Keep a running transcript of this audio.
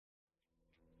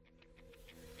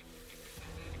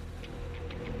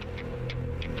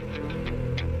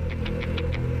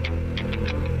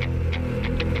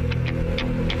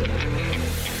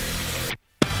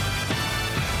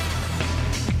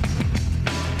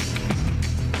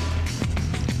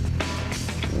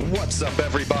What's up,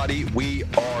 everybody? We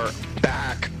are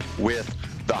back with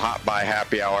the Hot Buy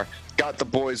Happy Hour. Got the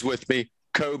boys with me,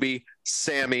 Kobe,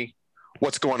 Sammy.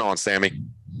 What's going on, Sammy?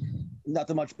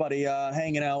 Nothing much, buddy.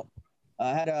 Hanging out.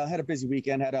 Had a busy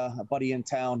weekend. Had a buddy in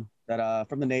town that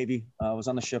from the Navy. Was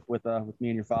on the ship with me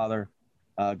and your father.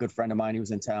 A good friend of mine. He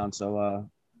was in town, so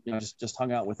just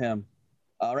hung out with him.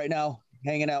 Right now,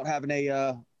 hanging out, having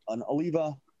an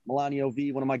Oliva Melanio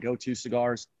V, one of my go-to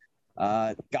cigars.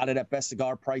 Got it at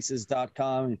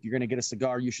bestcigarprices.com. If you're going to get a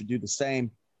cigar, you should do the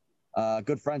same.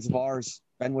 Good friends of ours,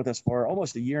 been with us for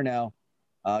almost a year now.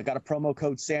 Got a promo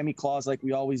code Sammy Claus like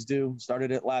we always do.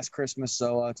 Started it last Christmas,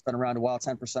 so it's been around a while,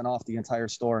 10% off the entire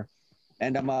store.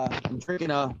 And I'm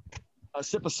drinking a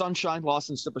sip of Sunshine,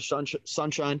 Lawson Sip of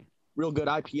Sunshine. Real good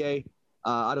IPA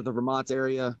out of the Vermont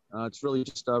area. It's really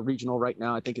just regional right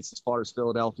now. I think it's as far as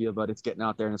Philadelphia, but it's getting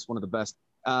out there, and it's one of the best.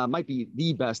 Might be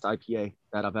the best IPA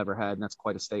that I've ever had, and that's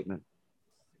quite a statement.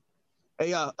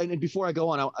 Hey, and before I go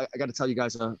on, I got to tell you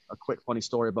guys a quick funny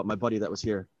story about my buddy that was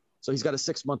here. So he's got a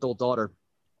 6-month-old daughter,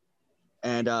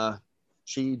 and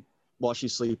she, while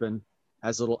she's sleeping,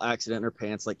 has a little accident in her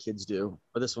pants like kids do,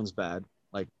 but this one's bad.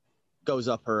 Like goes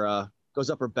up her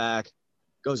back,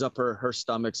 goes up her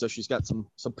stomach, so she's got some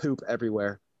poop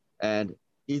everywhere. And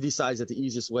he decides that the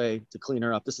easiest way to clean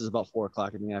her up, this is about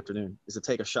 4:00 in the afternoon, is to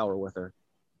take a shower with her.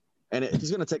 And if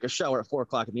he's going to take a shower at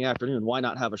 4:00 in the afternoon, why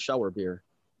not have a shower beer?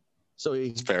 So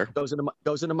he goes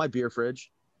into my beer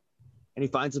fridge, and he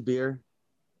finds a beer.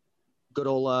 Good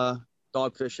old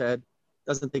Dogfish Head.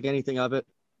 Doesn't think anything of it.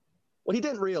 What he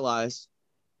didn't realize,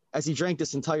 as he drank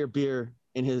this entire beer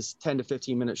in his 10 to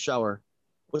 15-minute shower,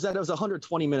 was that it was a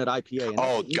 120-minute IPA. And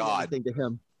oh, God. Anything to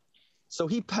him. So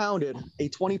he pounded a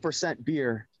 20%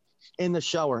 beer in the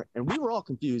shower, and we were all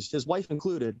confused, his wife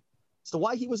included, as to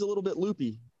why he was a little bit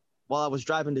loopy while I was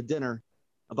driving to dinner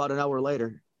about an hour later.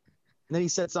 And then he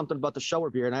said something about the shower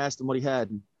beer, and I asked him what he had,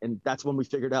 and that's when we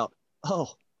figured out,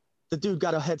 oh, the dude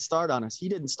got a head start on us. He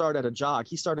didn't start at a jog.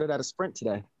 He started at a sprint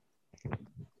today.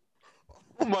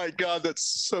 Oh, my God, that's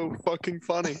so fucking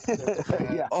funny.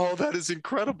 Yeah. Oh, that is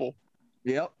incredible.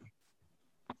 Yep.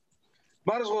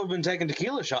 Might as well have been taking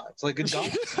tequila shots like a dog.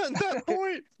 At that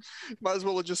point, might as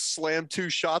well have just slammed 2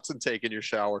 shots and taken your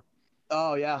shower.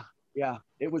 Oh, yeah. Yeah.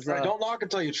 It was. Right, don't knock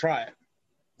until you try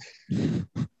it.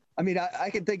 I mean, I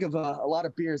can think of a lot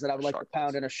of beers that I would like to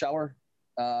pound in a shower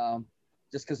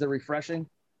just because they're refreshing.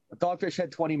 A Dogfish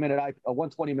Head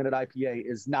 120-minute IPA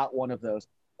is not one of those.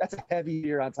 That's a heavy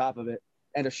beer on top of it.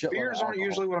 And a shitload Beers of aren't alcohol.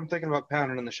 usually what I'm thinking about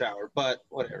pounding in the shower, but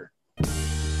whatever.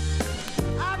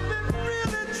 I've been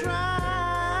really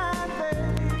trying, baby,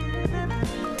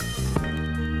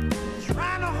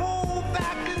 trying to hold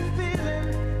back this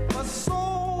feeling for so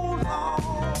long.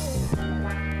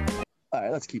 All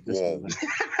right, let's keep this moving.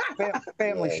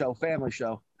 Family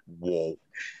show. Whoa.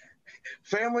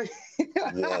 Family.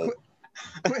 Whoa.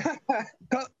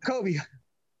 Kobe,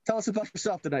 tell us about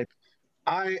yourself tonight.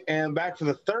 I am back for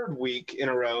the 3rd week in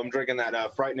a row. I'm drinking that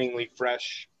Frighteningly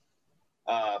Fresh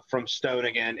from Stone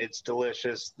again. It's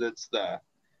delicious. That's the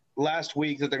last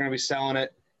week that they're going to be selling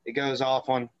it. It goes off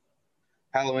on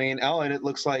Halloween. Oh, and it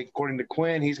looks like, according to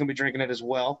Quinn, he's going to be drinking it as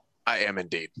well. I am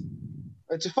indeed.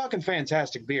 It's a fucking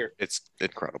fantastic beer. It's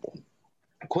incredible.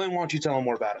 Quinn, why don't you tell him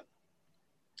more about it?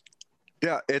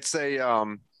 Yeah, it's a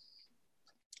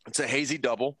hazy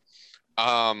double.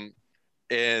 And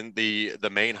the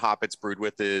main hop it's brewed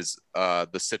with is the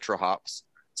Citra hops.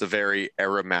 It's a very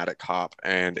aromatic hop,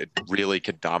 and it really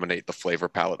can dominate the flavor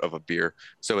palette of a beer.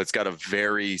 So it's got a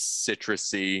very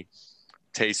citrusy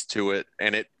taste to it,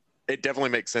 and it definitely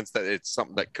makes sense that it's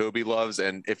something that Kobe loves.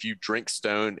 And if you drink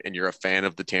Stone and you're a fan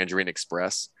of the Tangerine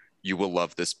Express, you will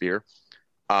love this beer.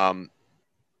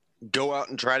 Go out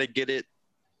and try to get it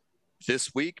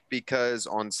this week, because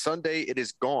on Sunday it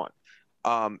is gone.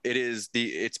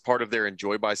 It's part of their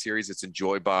Enjoy By series. It's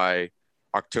Enjoy By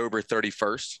October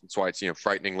 31st. That's why it's,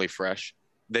 frighteningly fresh.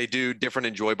 They do different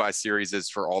Enjoy By series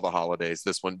for all the holidays,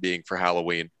 this one being for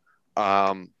Halloween.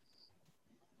 And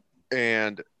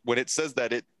when it says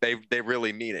that, they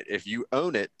really mean it. If you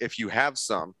own it, if you have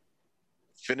some,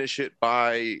 finish it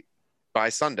by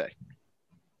Sunday.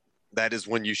 That is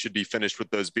when you should be finished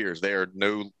with those beers.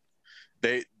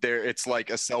 It's like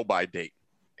a sell by date,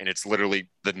 and it's literally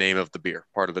the name of the beer,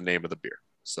 part of the name of the beer.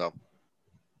 So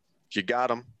if you got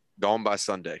them, gone by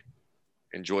Sunday.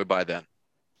 Enjoy by then.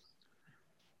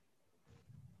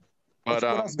 But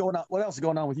what else is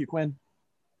going on with you, Quinn?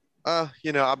 I've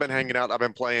been hanging out. I've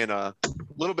been playing a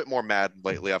little bit more Madden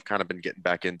lately. I've kind of been getting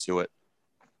back into it.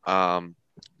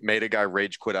 Made a guy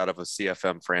rage quit out of a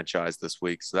CFM franchise this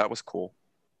week, so that was cool.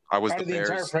 I was Out of the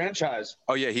entire franchise.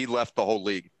 Oh yeah, he left the whole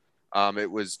league.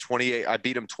 It was 28. I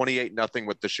beat him 28-0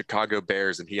 with the Chicago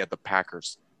Bears, and he had the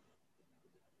Packers.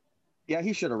 Yeah,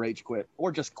 he should have rage quit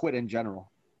or just quit in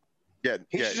general. Yeah,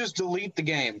 He should just delete the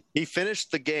game. He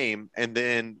finished the game and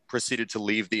then proceeded to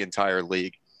leave the entire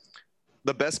league.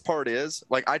 The best part is,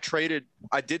 like, I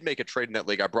did make a trade in that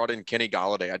league. I brought in Kenny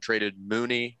Galladay. I traded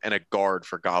Mooney and a guard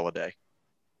for Galladay.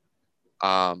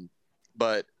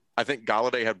 But I think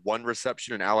Galladay had 1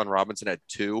 reception and Allen Robinson had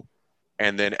 2.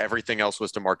 And then everything else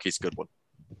was to Marquise Goodwin.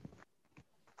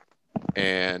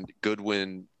 And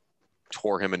Goodwin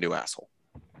tore him a new asshole.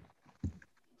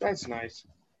 That's nice.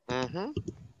 Mm-hmm.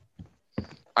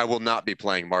 I will not be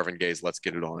playing Marvin Gaye's Let's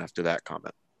Get It On after that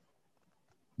comment.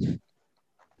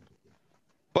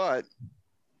 But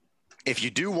if you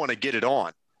do want to get it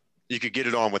on, you could get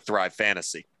it on with Thrive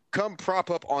Fantasy. Come prop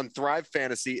up on Thrive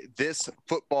Fantasy this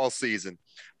football season.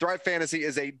 Thrive Fantasy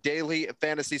is a daily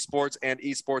fantasy sports and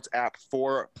esports app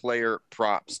for player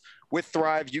props. With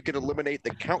Thrive, you can eliminate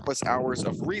the countless hours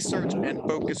of research and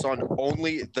focus on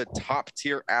only the top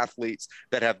tier athletes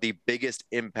that have the biggest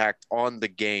impact on the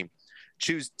game.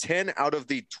 Choose 10 out of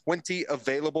the 20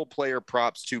 available player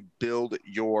props to build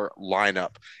your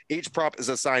lineup. Each prop is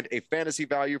assigned a fantasy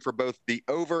value for both the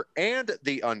over and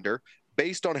the under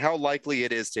based on how likely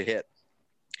it is to hit.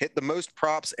 Hit the most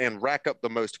props and rack up the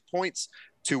most points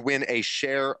to win a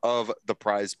share of the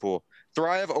prize pool.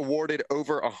 Thrive awarded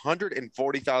over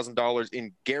 $140,000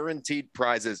 in guaranteed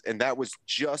prizes, and that was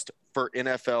just for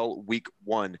NFL Week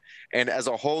 1. And as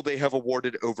a whole, they have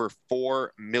awarded over $4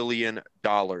 million.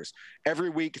 Every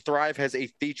week, Thrive has a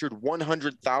featured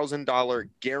 $100,000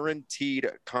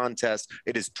 guaranteed contest.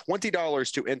 It is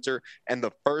 $20 to enter, and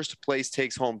the first place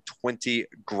takes home $20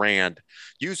 grand.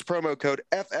 Use promo code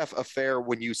FFAffair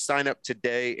when you sign up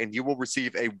today, and you will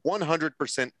receive a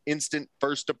 100% instant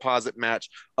first deposit match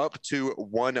up to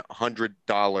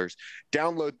 $100.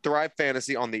 Download Thrive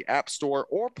Fantasy on the App Store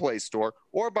or Play Store,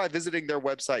 or by visiting their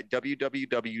website,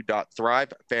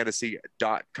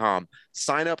 www.thrivefantasy.com.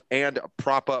 Sign up and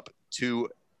prop up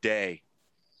today.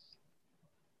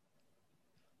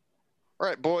 All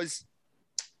right, boys,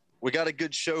 we got a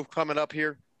good show coming up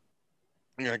here.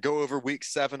 We're going to go over week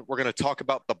 7. We're going to talk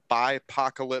about the bye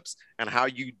apocalypse and how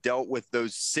you dealt with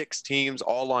those 6 teams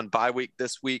all on bye week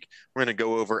this week. We're going to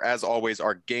go over, as always,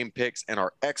 our game picks and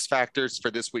our X factors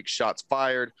for this week's shots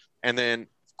fired. And then,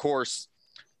 of course,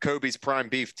 Kobe's prime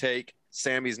beef take,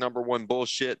 Sammy's number 1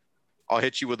 bullshit. I'll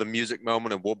hit you with a music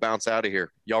moment and we'll bounce out of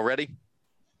here. Y'all ready?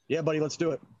 Yeah, buddy, let's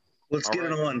do it. Let's get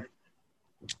it on.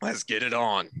 Let's get it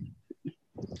on.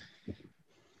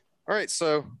 All right,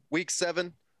 so week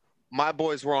 7, my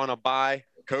boys were on a bye.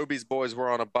 Kobe's boys were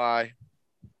on a bye.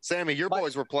 Sammy, your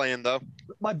boys were playing, though.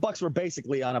 My Bucks were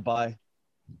basically on a bye.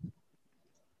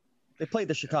 They played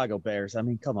the Chicago Bears. I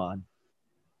mean, come on.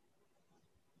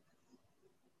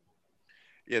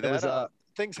 Yeah, that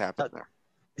things happen there.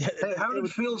 Hey, how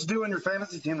did Fields do on your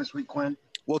fantasy team this week, Quinn?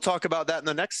 We'll talk about that in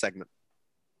the next segment.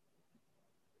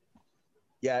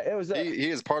 Yeah, it was. He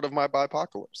is part of my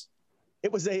bipocalypse.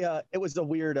 It was a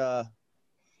weird.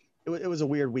 It was a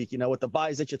weird week, you know, with the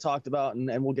buys that you talked about,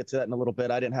 and we'll get to that in a little bit.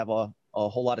 I didn't have a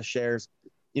whole lot of shares.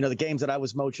 You know, the games that I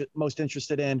was most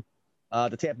interested in,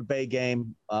 the Tampa Bay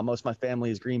game. Most of my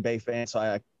family is Green Bay fans, so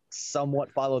I somewhat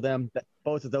follow them.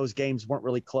 Both of those games weren't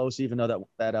really close, even though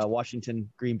that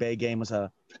Washington Green Bay game was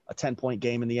a 10-point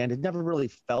game in the end. It never really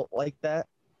felt like that,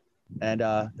 and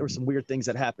there were some weird things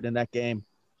that happened in that game.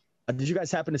 Did you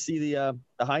guys happen to see the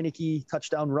Heineke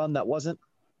touchdown run that wasn't?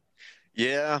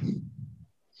 Yeah.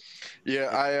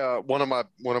 I one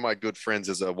of my good friends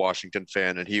is a Washington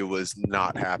fan, and he was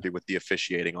not happy with the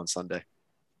officiating on Sunday.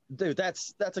 Dude,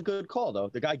 that's a good call though.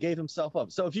 The guy gave himself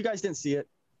up. So if you guys didn't see it,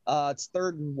 it's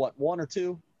 3rd and 1 or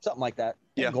 2, something like that.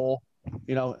 Yeah. Goal.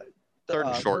 You know, 3rd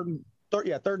and short.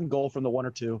 3rd and goal from the 1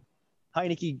 or 2.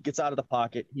 Heineke gets out of the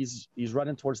pocket. He's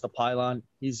running towards the pylon.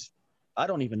 I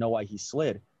don't even know why he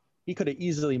slid. He could have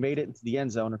easily made it into the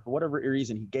end zone, and for whatever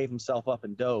reason, he gave himself up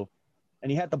and dove. And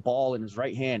he had the ball in his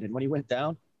right hand. And when he went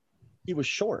down, he was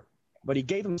short, but he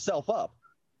gave himself up.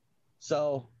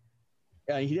 So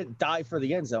he didn't dive for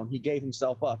the end zone. He gave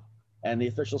himself up. And the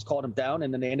officials called him down,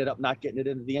 and then they ended up not getting it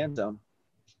into the end zone.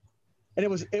 And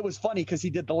it was funny because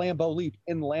he did the Lambeau leap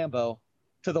in Lambeau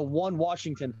to the one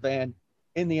Washington fan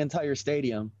in the entire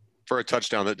stadium. For a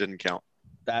touchdown that didn't count.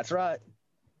 That's right.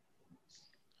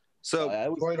 So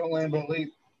Boy, don't Lambeau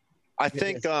leap. I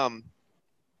think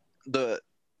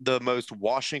the most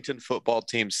Washington football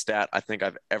team stat I think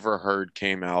I've ever heard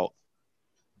came out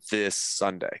this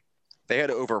Sunday. They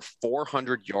had over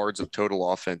 400 yards of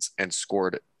total offense and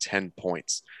scored 10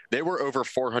 points. They were over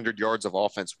 400 yards of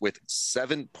offense with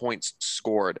 7 points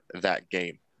scored that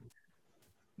game.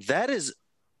 That is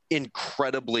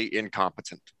incredibly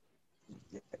incompetent.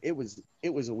 It was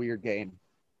a weird game.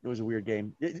 It was a weird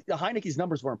game. Heineke's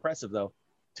numbers were impressive though.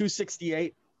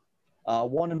 268,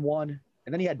 1-1,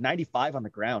 and then he had 95 on the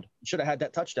ground. He should have had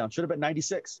that touchdown. Should have been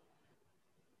 96.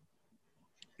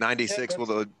 96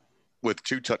 with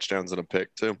 2 touchdowns and a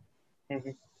pick too.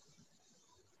 Mm-hmm.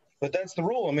 But that's the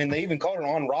rule. I mean, they even called it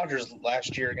on Rodgers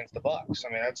last year against the Bucs.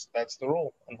 I mean, that's the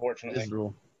rule, unfortunately. It is the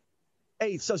rule.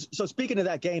 Hey, so speaking of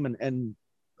that game and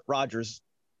Rodgers,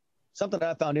 something that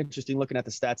I found interesting looking at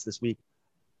the stats this week.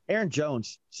 Aaron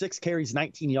Jones, 6 carries,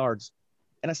 19 yards.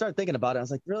 And I started thinking about it. I was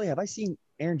like, really, have I seen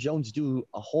Aaron Jones do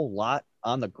a whole lot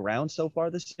on the ground so far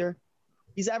this year?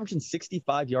 He's averaging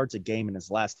 65 yards a game in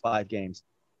his last 5 games.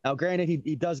 Now, granted,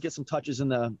 he does get some touches in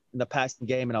the passing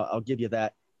game, and I'll give you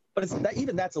that. But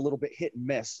that's a little bit hit and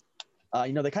miss.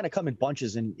 They kind of come in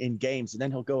bunches in games, and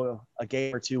then he'll go a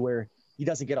game or two where he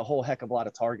doesn't get a whole heck of a lot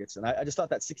of targets. And I just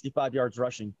thought that 65 yards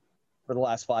rushing for the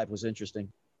last 5 was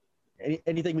interesting.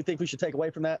 Anything we think we should take away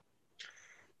from that?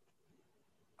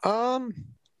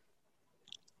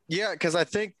 Yeah, because I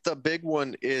think the big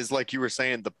one is, like you were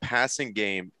saying, the passing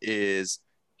game is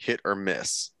hit or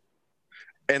miss.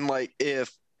 And like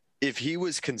if he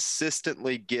was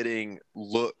consistently getting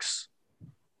looks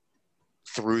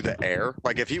through the air,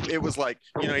 like if it was like,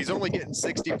 he's only getting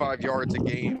 65 yards a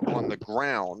game on the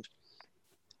ground,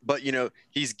 but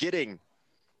he's getting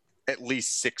at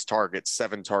least 6 targets,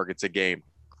 7 targets a game.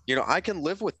 I can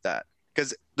live with that.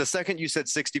 Because the second you said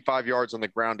 65 yards on the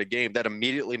ground a game, that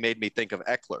immediately made me think of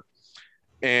Eckler.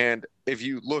 And if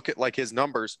you look at like his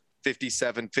numbers,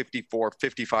 57, 54,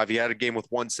 55, he had a game with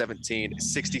 117,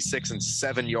 66 and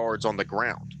 7 yards on the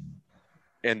ground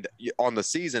and on the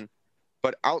season.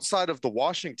 But outside of the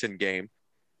Washington game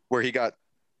where he got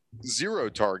 0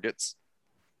 targets,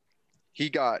 he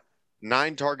got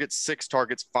 9 targets, 6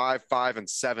 targets, 5, and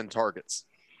 7 targets.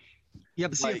 Yeah,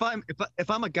 but see, if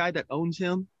I'm a guy that owns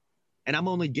him, and I'm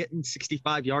only getting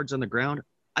 65 yards on the ground,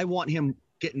 I want him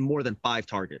getting more than 5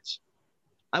 targets.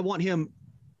 I want him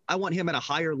at a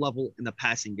higher level in the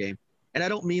passing game. And I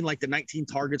don't mean like the 19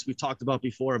 targets we've talked about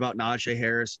before about Najee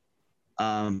Harris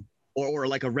or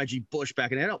like a Reggie Bush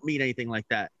back. And I don't mean anything like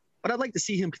that. But I'd like to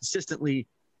see him consistently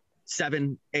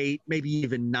 7, 8, maybe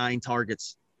even 9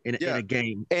 targets in a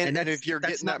game. And if you're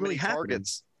getting that many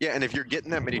targets, and if you're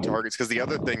getting that many targets, because the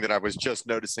other thing that I was just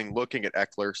noticing looking at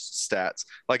Eckler's stats,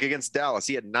 like against Dallas,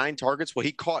 he had 9 targets. Well,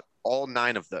 he caught all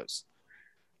 9 of those.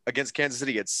 Against Kansas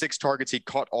City, he had 6 targets. He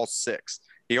caught all 6.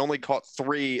 He only caught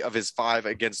 3 of his 5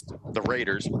 against the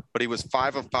Raiders, but he was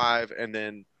 5 of 5. And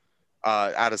then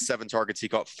out of 7 targets, he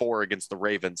caught 4 against the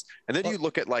Ravens. And then you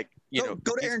look at go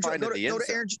to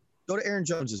Aaron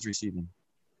Jones's receiving.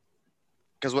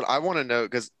 Because what I want to know,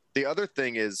 because the other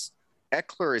thing is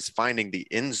Eckler is finding the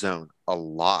end zone a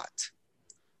lot.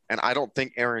 And I don't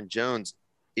think Aaron Jones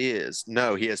is.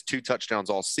 No, he has 2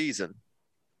 touchdowns all season.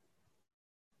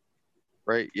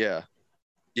 Right? Yeah.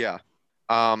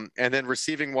 And then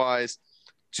receiving wise,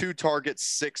 2 targets,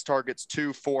 6 targets,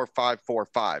 2, 4, 5, 4,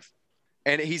 5.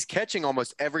 And he's catching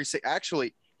almost every –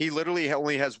 actually, he literally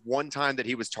only has 1 time that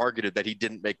he was targeted that he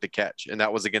didn't make the catch, and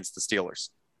that was against the Steelers.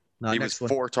 He was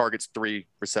 4 targets, 3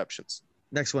 receptions.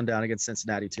 Next one down against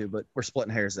Cincinnati too, but we're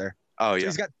splitting hairs there. Oh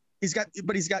yeah. So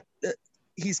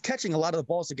he's catching a lot of the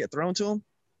balls that get thrown to him.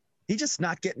 He's just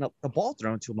not getting the ball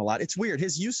thrown to him a lot. It's weird.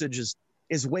 His usage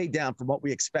is way down from what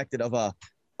we expected of a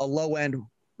low end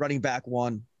running back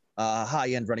 1, high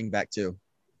end running back 2.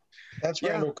 That's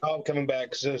Randall Cobb coming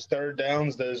back because those third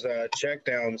downs, those check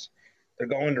downs, they're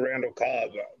going to Randall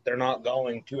Cobb. They're not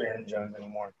going to Aaron Jones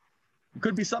anymore.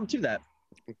 Could be something to that.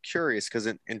 I'm curious because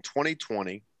in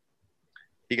 2020,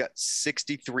 he got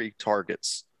 63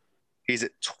 targets. He's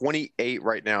at 28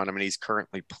 right now, and I mean he's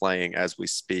currently playing as we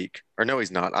speak. Or no,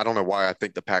 he's not. I don't know why. I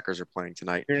think the Packers are playing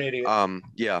tonight. You're an idiot.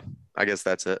 Yeah, I guess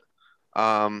that's it.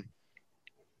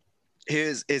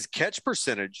 His catch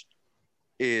percentage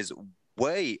is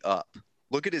way up.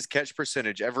 Look at his catch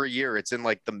percentage every year. It's in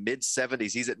like the mid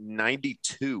 70s. He's at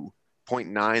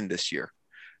 92.9 this year.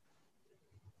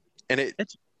 And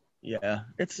it's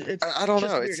I don't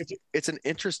know. It's an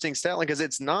interesting stat line because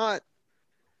it's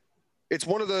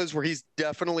one of those where he's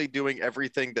definitely doing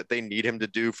everything that they need him to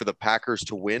do for the Packers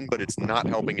to win, but it's not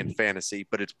helping in fantasy,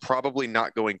 but it's probably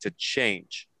not going to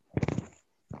change.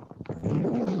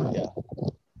 Yeah.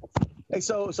 Hey,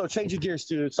 so changing gears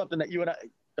to something that you and I,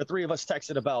 the 3 of us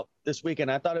texted about this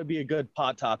weekend. I thought it'd be a good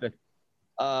pod topic.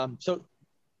 So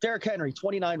Derrick Henry,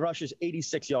 29 rushes,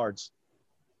 86 yards.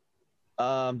 We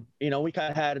kind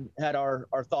of had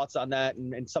our thoughts on that,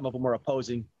 and some of them were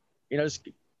opposing.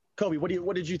 Kobe,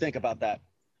 what did you think about that?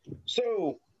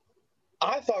 So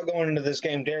I thought going into this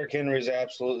game, Derrick Henry is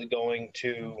absolutely going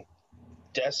to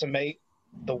decimate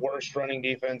the worst running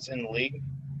defense in the league.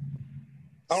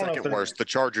 I don't know if Second they're worst. The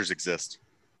Chargers exist.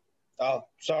 Oh,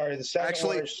 sorry. The second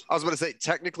Actually, worst. I was going to say,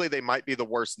 technically, they might be the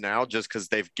worst now just because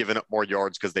they've given up more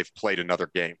yards because they've played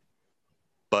another game.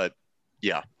 But,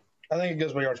 yeah. I think it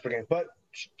goes by yards per game. But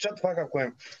shut the fuck up,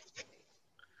 Quinn.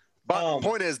 But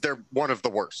point is, they're one of the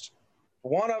worst.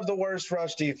 One of the worst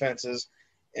rush defenses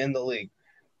in the league.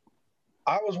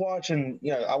 I was watching,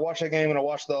 I watched that game and I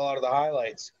watched a lot of the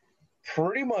highlights.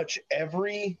 Pretty much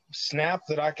every snap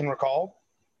that I can recall,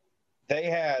 they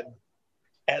had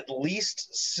at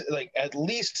least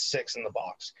six in the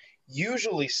box,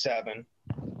 usually seven,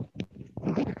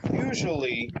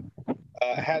 usually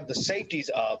had the safeties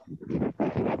up,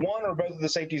 one or both of the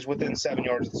safeties within 7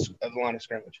 yards of the line of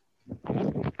scrimmage.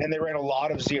 And they ran a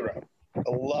lot of zero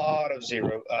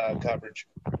coverage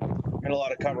and a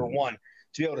lot of cover one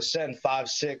to be able to send 5,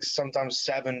 6, sometimes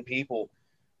 7 people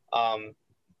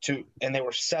and they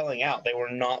were selling out. They were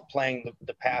not playing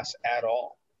the pass at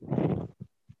all.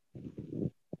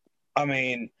 I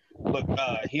mean, look,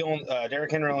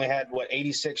 Derrick Henry only had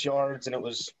 86 yards, and it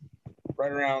was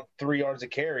right around 3 yards a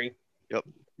carry. Yep,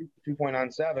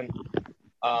 2.97.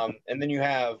 And then you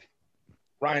have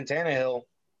Ryan Tannehill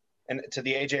and to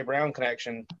the AJ Brown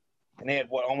connection, and they had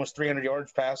almost 300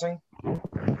 yards passing.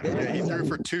 Yeah, he threw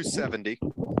for 270.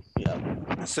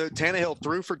 Yeah. So Tannehill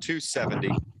threw for 270.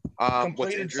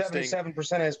 Completed 77%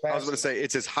 of his passes. I was going to say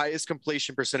it's his highest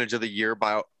completion percentage of the year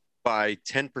by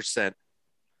 10%.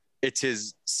 It's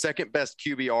his second best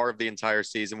QBR of the entire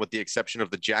season, with the exception of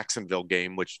the Jacksonville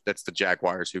game, which that's the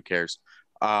Jaguars. Who cares?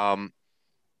 And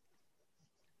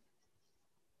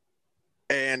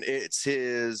it's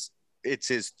his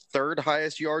third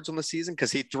highest yards on the season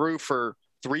because he threw for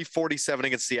 347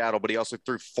 against Seattle, but he also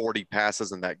threw 40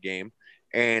 passes in that game,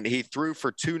 and he threw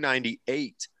for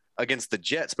 298 against the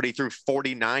Jets, but he threw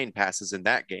 49 passes in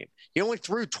that game. He only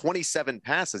threw 27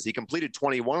 passes. He completed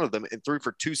 21 of them and threw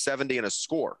for 270 and a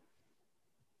score.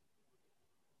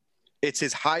 It's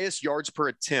his highest yards per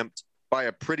attempt by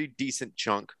a pretty decent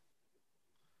chunk.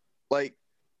 Like,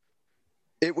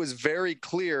 it was very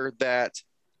clear that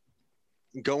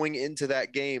going into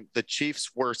that game, the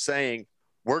Chiefs were saying,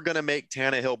 we're going to make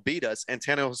Tannehill beat us. And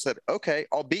Tannehill said, okay,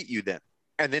 I'll beat you then.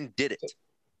 And then did it.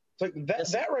 So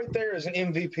that right there is an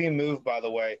MVP move, by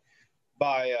the way,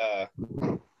 by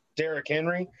Derrick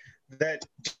Henry, that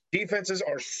defenses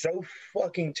are so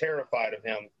fucking terrified of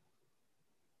him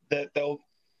that they'll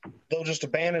just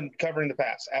abandon covering the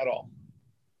pass at all.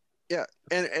 Yeah.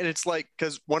 And it's like,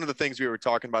 because one of the things we were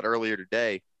talking about earlier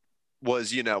today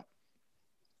was, we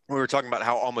were talking about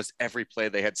how almost every play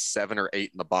they had 7 or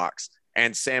 8 in the box.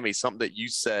 And Sammy, something that you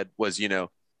said was,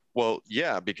 well,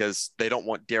 yeah, because they don't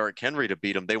want Derrick Henry to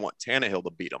beat him. They want Tannehill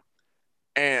to beat him.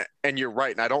 And you're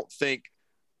right. And I don't think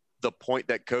the point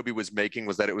that Kobe was making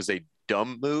was that it was a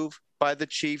dumb move by the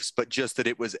Chiefs, but just that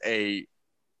it was a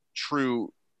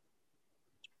true,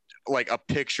 like a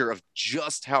picture of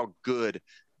just how good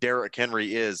Derrick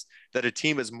Henry is, that a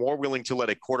team is more willing to let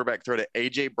a quarterback throw to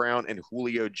A.J. Brown and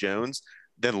Julio Jones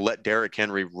than let Derrick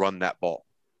Henry run that ball.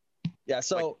 Yeah,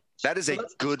 so that is a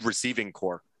good receiving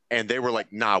core. And they were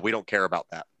like, nah, we don't care about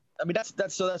that. I mean,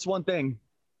 that's one thing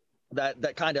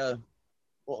that kind of,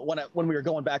 when we were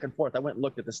going back and forth, I went and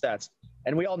looked at the stats,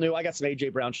 and we all knew I got some A.J.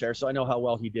 Brown shares, so I know how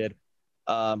well he did.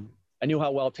 I knew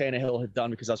how well Tannehill had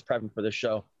done because I was prepping for this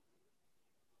show.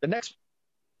 The next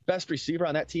best receiver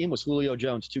on that team was Julio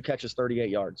Jones, 2 catches, 38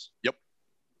 yards. Yep.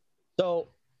 So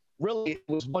really, it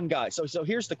was one guy. So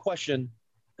here's the question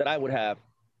that I would have: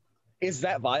 is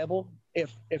that viable?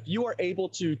 If you are able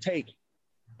to take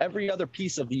every other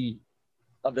piece of the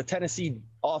Tennessee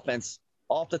offense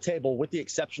off the table, with the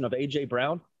exception of A.J.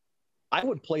 Brown, I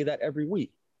would play that every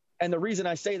week. And the reason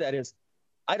I say that is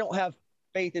I don't have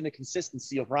faith in the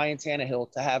consistency of Ryan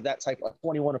Tannehill to have that type of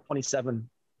 21 of 27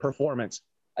 performance.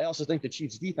 I also think the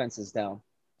Chiefs' defense is down.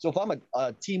 So if I'm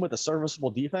a team with a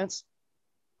serviceable defense,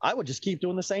 I would just keep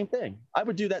doing the same thing. I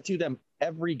would do that to them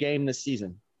every game this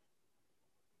season.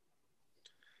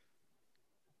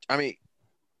 I mean,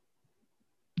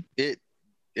 it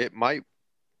might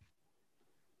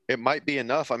be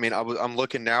enough. I mean, I'm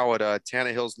looking now at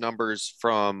Tannehill's numbers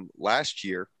from last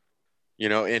year.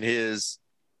 Obviously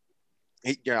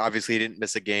he didn't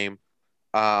miss a game.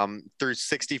 Threw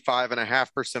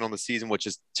 65.5% on the season, which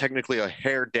is technically a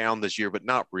hair down this year, but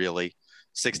not really.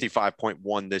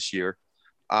 65.1 this year.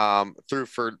 Threw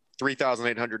for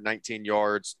 3,819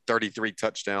 yards, 33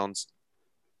 touchdowns.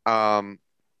 Yards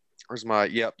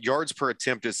per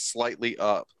attempt is slightly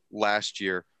up last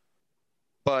year,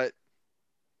 but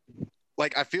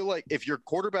like I feel like if your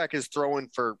quarterback is throwing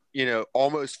for,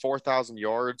 almost 4,000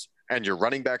 yards and your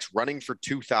running back's running for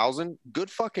 2,000, good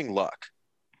fucking luck.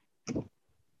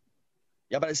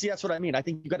 Yeah, but see, that's what I mean. I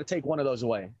think you got to take one of those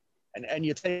away, and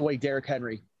you take away Derrick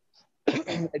Henry,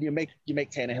 and you make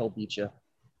Tannehill beat you.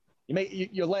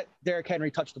 You let Derrick Henry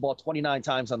touch the ball 29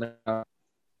 times on the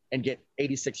and get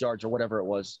 86 yards or whatever it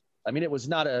was. I mean, it was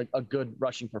not a good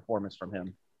rushing performance from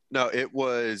him. No, it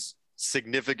was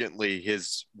significantly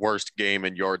his worst game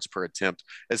in yards per attempt,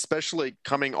 especially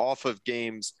coming off of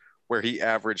games where he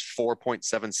averaged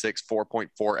 4.76,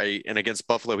 4.48, and against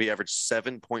Buffalo, he averaged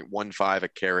 7.15 a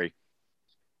carry.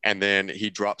 And then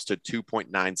he drops to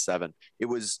 2.97. It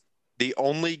was the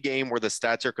only game where the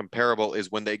stats are comparable is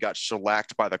when they got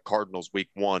shellacked by the Cardinals week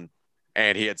 1,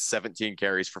 and he had 17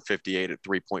 carries for 58 at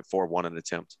 3.41 an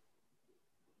attempt.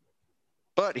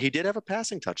 But he did have a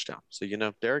passing touchdown. So,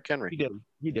 Derrick Henry.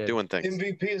 He did. Doing things.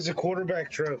 MVP is a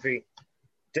quarterback trophy.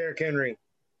 Derrick Henry,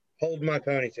 hold my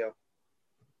ponytail.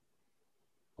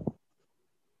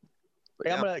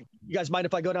 Hey, you guys mind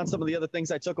if I go down some of the other things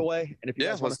I took away? And if you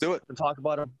guys want to talk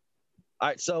about them. All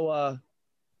right. So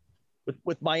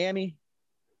with Miami,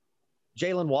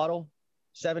 Jalen Waddle,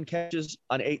 7 catches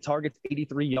on 8 targets,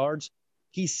 83 yards.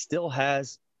 He still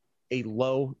has a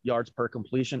low yards per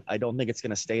completion. I don't think it's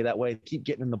going to stay that way. Keep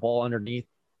getting him the ball underneath.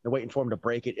 They're waiting for him to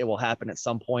break it. It will happen at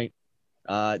some point.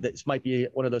 This might be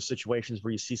one of those situations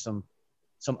where you see some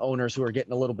owners who are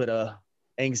getting a little bit of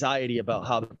anxiety about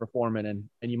how they're performing, and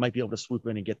you might be able to swoop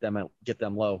in and get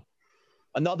them low.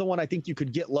 Another one I think you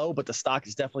could get low, but the stock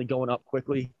is definitely going up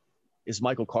quickly, is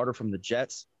Michael Carter from the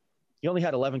Jets. He only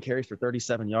had 11 carries for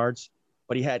 37 yards,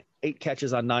 but he had 8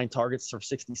 catches on 9 targets for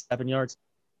 67 yards.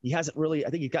 He hasn't really, I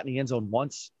think he got in the end zone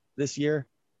once this year.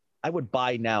 I would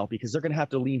buy now because they're going to have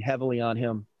to lean heavily on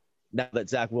him now that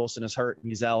Zach Wilson is hurt and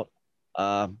he's out.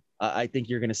 I think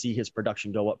you're going to see his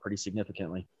production go up pretty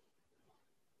significantly.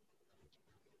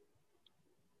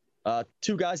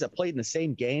 2 guys that played in the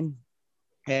same game,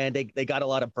 and they got a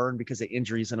lot of burn because of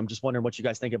injuries, and I'm just wondering what you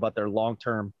guys think about their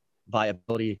long-term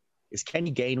viability. Is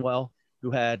Kenny Gainwell,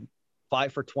 who had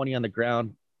 5 for 20 on the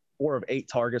ground, 4 of 8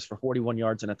 targets for 41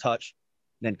 yards and a touch,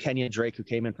 and then Kenyon Drake, who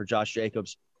came in for Josh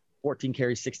Jacobs, 14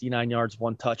 carries, 69 yards,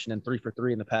 1 touch, and then 3 for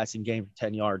 3 in the passing game for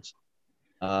 10 yards.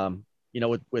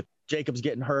 With Jacobs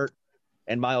getting hurt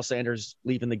and Miles Sanders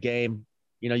leaving the game,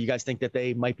 you guys think that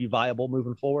they might be viable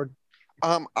moving forward?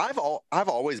 I've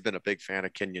always been a big fan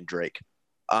of Kenyon Drake.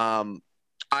 I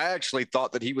actually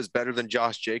thought that he was better than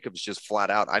Josh Jacobs, just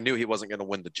flat out. I knew he wasn't going to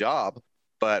win the job,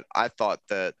 but I thought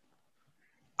that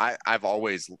I've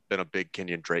always been a big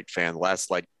Kenyon Drake fan. The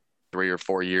last 3 or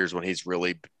 4 years when he's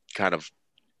really kind of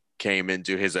came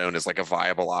into his own as a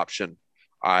viable option,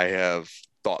 I have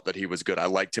thought that he was good. I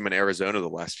liked him in Arizona the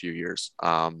last few years.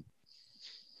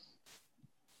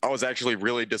 I was actually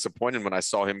really disappointed when I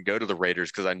saw him go to the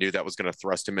Raiders because I knew that was going to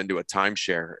thrust him into a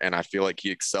timeshare, and I feel like he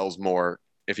excels more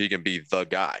if he can be the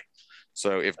guy.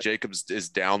 So if Jacobs is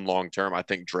down long-term, I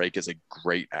think Drake is a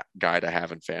great guy to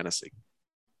have in fantasy.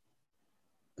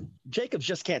 Jacobs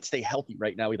just can't stay healthy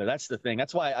right now either. That's the thing.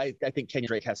 That's why I think Kenyon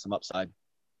Drake has some upside.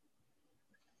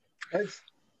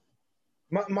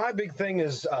 My big thing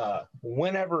is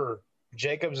whenever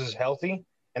Jacobs is healthy,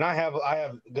 and I have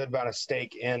a good amount of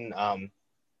stake in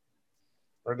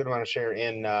or a good amount of share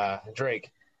in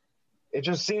Drake. It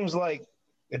just seems like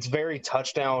it's very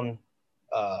touchdown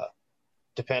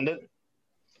dependent.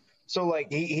 So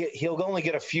he'll only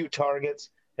get a few targets.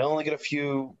 He'll only get a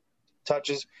few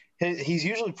touches. He's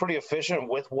usually pretty efficient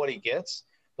with what he gets,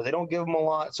 but they don't give him a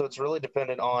lot. So it's really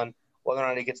dependent on whether or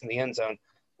not he gets in the end zone.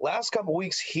 Last couple of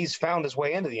weeks, he's found his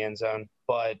way into the end zone,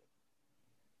 but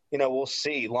we'll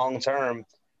see long term.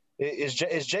 Is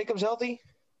Jacobs healthy?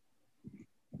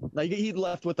 No, he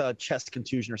left with a chest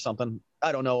contusion or something.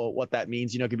 I don't know what that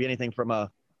means. It could be anything from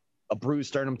a bruised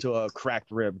sternum to a cracked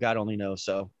rib. God only knows.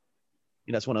 So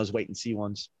that's one of those wait and see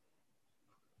ones.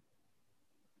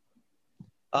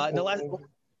 The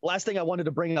last thing I wanted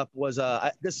to bring up was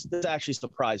this actually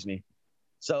surprised me.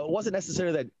 So it wasn't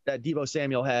necessarily that Deebo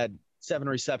Samuel had 7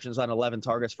 receptions on 11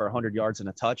 targets for 100 yards and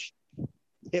a touch.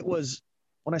 It was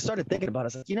when I started thinking about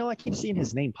it, I was like, I keep seeing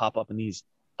his name pop up in these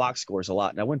box scores a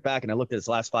lot. And I went back and I looked at his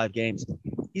last 5 games.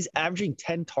 He's averaging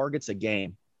 10 targets a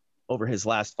game over his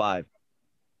last 5.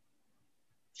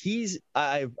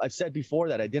 I've said before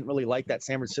that I didn't really like that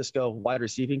San Francisco wide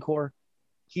receiving core.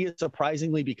 He is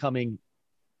surprisingly becoming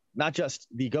not just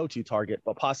the go-to target,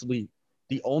 but possibly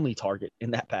the only target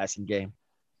in that passing game.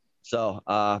 So,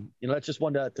 that's just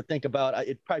one to think about.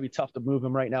 It'd probably be tough to move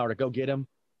him right now or to go get him.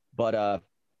 But I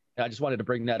just wanted to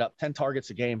bring that up. 10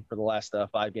 targets a game for the last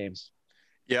 5 games.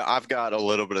 Yeah, I've got a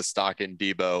little bit of stock in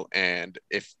Debo, and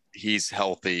if he's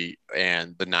healthy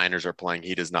and the Niners are playing,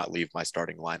 he does not leave my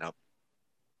starting lineup.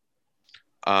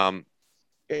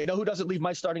 You know who doesn't leave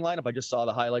my starting lineup? I just saw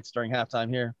the highlights during halftime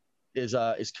here. Is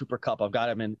Cooper Kupp. I've got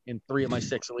him in 3 of my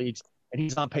 6 leagues, and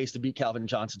he's on pace to beat Calvin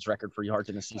Johnson's record for yards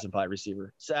in a season by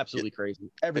receiver. It's absolutely crazy.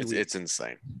 Every week. It's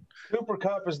insane. Cooper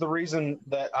Kupp is the reason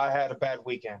that I had a bad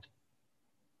weekend.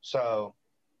 So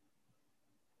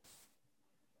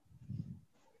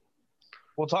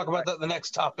we'll talk about that in the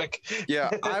next topic. Yeah,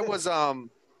 I was kind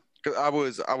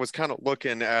of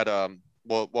looking at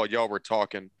while y'all were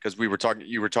talking, because you were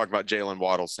talking about Jalen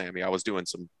Waddle, Sammy. I was doing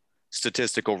some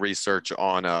statistical research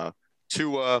on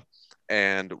Tua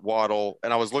and Waddle,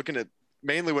 and I was looking at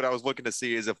mainly what I was looking to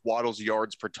see is if Waddle's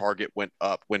yards per target went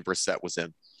up when Brissett was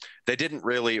in. They didn't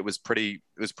really. It was pretty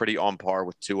on par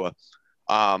with Tua.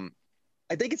 I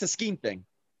think it's a scheme thing.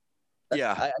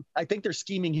 Yeah, I think they're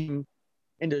scheming him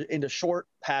into short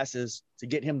passes to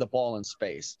get him the ball in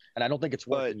space, and I don't think it's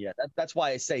working yet. That's why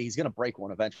I say he's going to break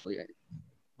one eventually.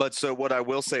 But so what I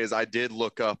will say is I did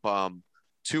look up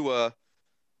Tua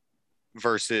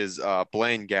versus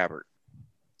Blaine Gabbert.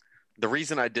 The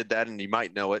reason I did that, and you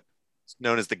might know it, it's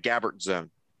known as the Gabbert zone,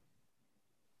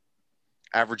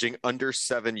 averaging under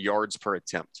 7 yards per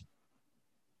attempt.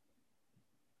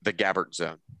 The Gabbert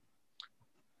zone.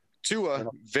 Tua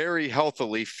very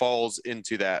healthily falls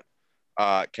into that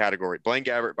category. Blaine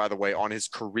Gabbert, by the way, on his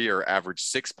career,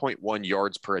 averaged 6.1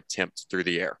 yards per attempt through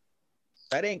the air.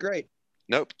 That ain't great.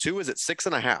 Nope. Tua is at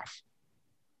 6.5.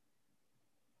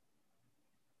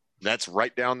 That's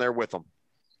right down there with him.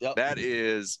 Yep. That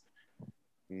is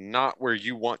not where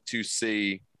you want to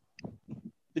see.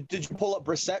 Did you pull up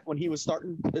Brissett when he was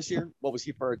starting this year? What was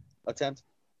he per attempt?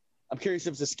 I'm curious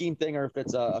if it's a scheme thing or if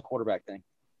it's a quarterback thing.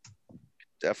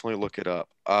 Definitely look it up.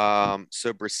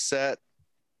 So Brissett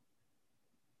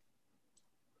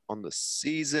on the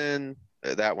season,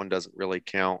 that one doesn't really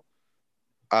count.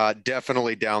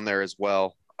 Definitely down there as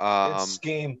well. It's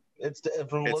scheme. It's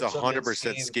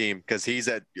 100% scheme because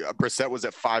Brissett was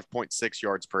at 5.6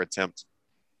 yards per attempt.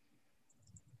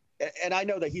 And I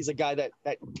know that he's a guy that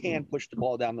can push the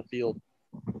ball down the field.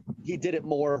 He did it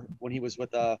more when he was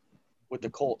with the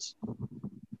Colts.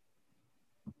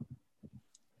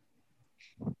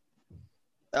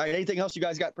 All right, anything else you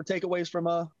guys got for takeaways from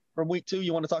week 2?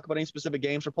 You want to talk about any specific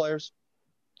games or players?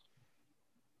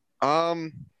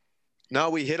 No,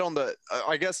 we hit on the.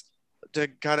 I guess to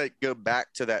kind of go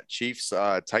back to that Chiefs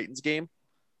Titans game.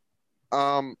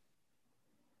 I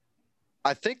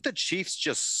think the Chiefs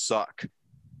just suck.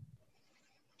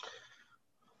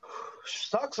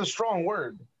 Suck's a strong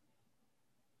word.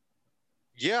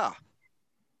 Yeah,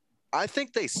 I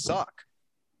think they suck.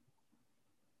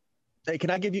 Hey,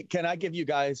 can I give you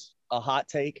guys a hot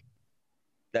take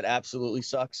that absolutely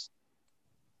sucks?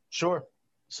 Sure.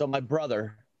 So my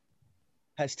brother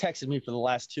has texted me for the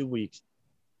last 2 weeks,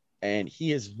 and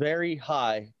he is very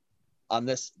high on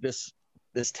this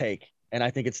take, and I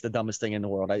think it's the dumbest thing in the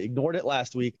world. I ignored it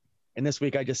last week, and this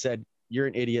week I just said, "You're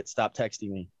an idiot. Stop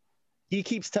texting me." He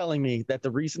keeps telling me that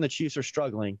the reason the Chiefs are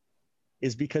struggling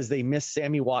is because they miss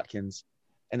Sammy Watkins,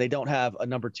 and they don't have a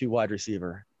number 2 wide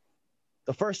receiver.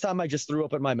 The first time I just threw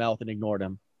up in my mouth and ignored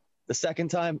him. The second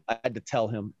time I had to tell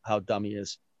him how dumb he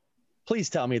is. Please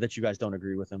tell me that you guys don't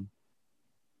agree with him.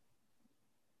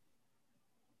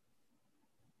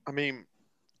 I mean,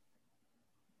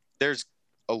 there's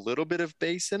a little bit of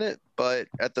base in it, but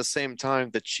at the same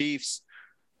time, the Chiefs,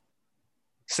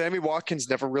 Sammy Watkins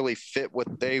never really fit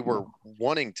what they were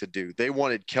wanting to do. They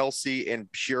wanted Kelsey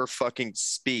and pure fucking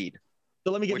speed.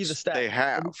 So let me give you the stats. They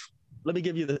have. Let me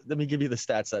give you the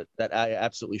stats that I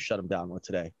absolutely shut him down with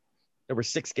today. There were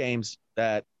 6 games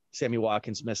that Sammy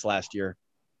Watkins missed last year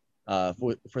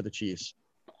for the Chiefs.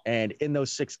 And in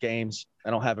those 6 games, I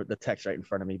don't have the text right in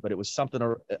front of me, but it was something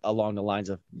along the lines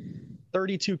of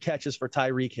 32 catches for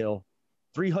Tyreek Hill,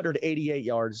 388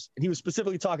 yards. And he was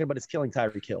specifically talking about his killing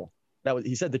Tyreek Hill.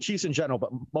 He said the Chiefs in general,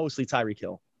 but mostly Tyreek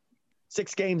Hill.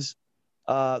 6 games,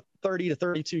 30 to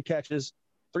 32 catches,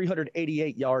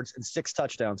 388 yards, and 6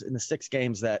 touchdowns in the 6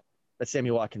 games that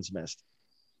Sammy Watkins missed.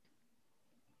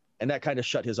 And that kind of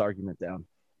shut his argument down.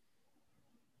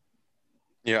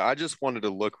 Yeah, I just wanted to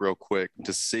look real quick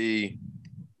to see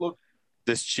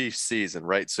this Chiefs season,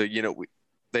 right? So,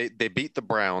 they beat the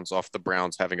Browns off the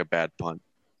Browns having a bad punt.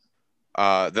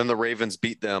 Then the Ravens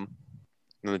beat them,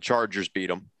 and the Chargers beat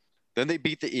them. Then they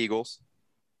beat the Eagles.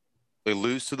 They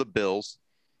lose to the Bills.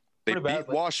 They beat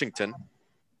Washington.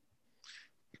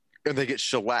 And they get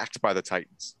shellacked by the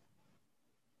Titans.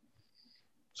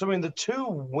 So, I mean, the 2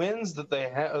 wins that they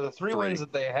have, or the 3 wins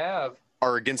that they have,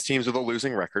 are against teams with a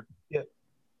losing record. Yeah.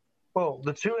 Well,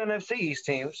 the two NFC East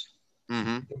teams.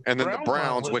 Mm-hmm. And then the Browns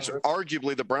Browns, aren't which losers.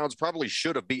 arguably the Browns probably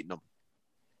should have beaten them.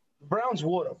 The Browns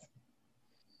would have.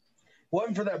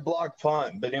 Wasn't for that block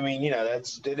punt, but I mean,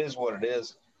 it is what it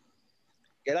is.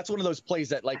 Yeah, that's one of those plays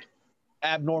that like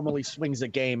abnormally swings a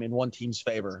game in one team's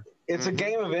favor. It's a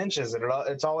game of inches, and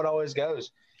it's all it always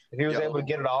goes. If he was able to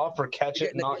get it off or catch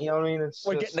it, not, you know what I mean?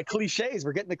 We're getting the cliches.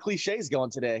 We're getting the cliches going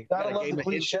today. Gotta love the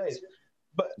cliches.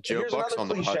 But Joe here's Buck's another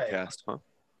on the cliche. podcast, huh?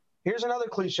 Here's another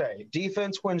cliche.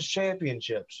 Defense wins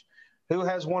championships. Who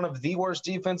has one of the worst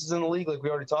defenses in the league, like we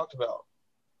already talked about?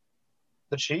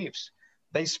 The Chiefs.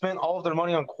 They spent all of their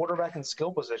money on quarterback and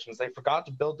skill positions. They forgot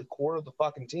to build the core of the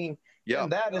fucking team. Yeah.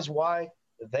 And that is why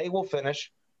they will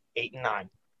finish 8-9.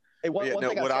 Hey,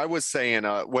 What I was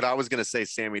going to say,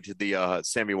 Sammy, to the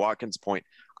Sammy Watkins point,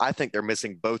 I think they're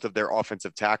missing both of their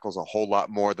offensive tackles a whole lot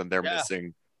more than they're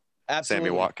missing absolutely.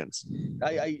 Sammy Watkins.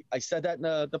 I said that in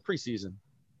the preseason.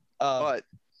 But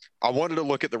I wanted to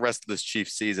look at the rest of this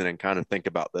Chiefs season and kind of think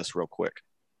about this real quick.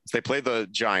 So they play the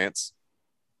Giants.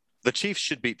 The Chiefs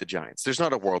should beat the Giants. There's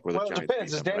not a world where the Giants It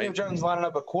depends. Is Daniel Jones lining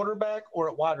up a quarterback or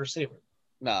at wide receiver?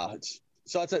 No, that's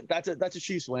a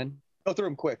Chiefs win. Go through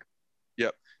them quick.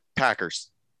 Yep. Packers.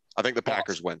 I think the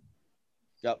Packers win.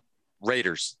 Yep.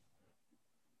 Raiders.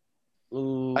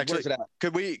 Ooh, actually,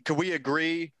 could we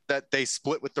agree that they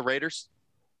split with the Raiders?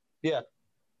 Yeah.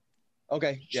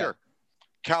 Okay. Sure. Yeah.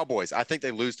 Cowboys. I think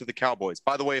they lose to the Cowboys.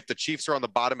 By the way, if the Chiefs are on the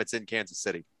bottom, it's in Kansas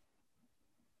City.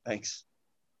 Thanks.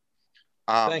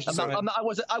 Thank you.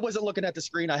 I wasn't looking at the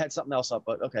screen. I had something else up,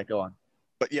 but okay, go on.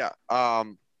 But yeah.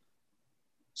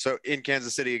 So in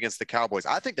Kansas City against the Cowboys,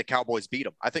 I think the Cowboys beat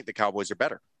them. I think the Cowboys are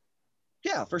better.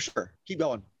 Yeah, for sure. Keep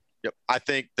going. Yep. I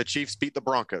think the Chiefs beat the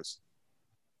Broncos.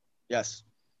 Yes.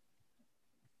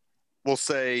 We'll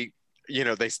say,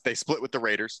 they split with the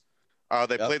Raiders.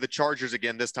 They play the Chargers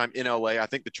again, this time in LA. I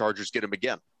think the Chargers get them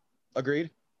again. Agreed.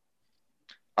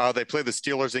 They play the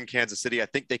Steelers in Kansas City. I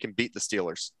think they can beat the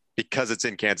Steelers because it's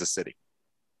in Kansas City.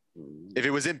 If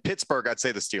it was in Pittsburgh, I'd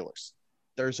say the Steelers.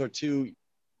 Those are two,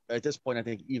 at this point, I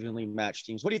think, evenly matched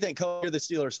teams. What do you think, Cole? You're the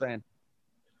Steelers fan.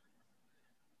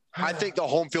 I think the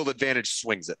home field advantage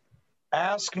swings it.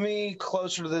 Ask me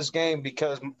closer to this game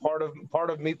because part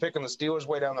of me picking the Steelers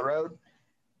way down the road,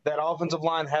 that offensive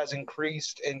line has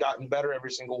increased and gotten better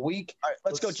every single week. All right,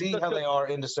 let's see how they are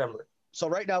in December. So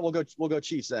right now we'll go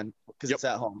Chiefs then because it's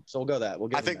at home. So we'll go that.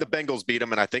 I think the Bengals beat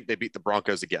them, and I think they beat the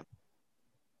Broncos again.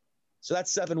 So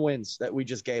that's 7 wins that we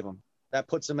just gave them. That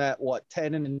puts them at what,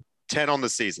 10 on the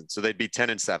season. So they'd be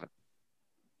 10-7.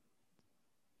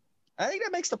 I think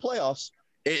that makes the playoffs.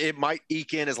 It might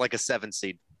eke in as like a 7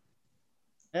 seed.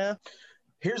 Yeah.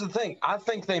 Here's the thing. I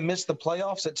think they missed the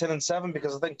playoffs at 10-7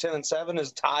 because I think 10-7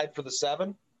 is tied for the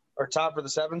 7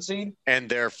 seed. And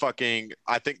they're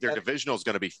I think their divisional is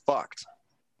going to be fucked.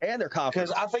 And their conference.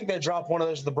 Because I think they drop one of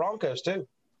those to the Broncos too.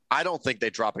 I don't think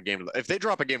they drop a game. If they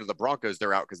drop a game to the Broncos,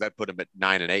 they're out because that put them at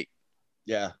 9-8.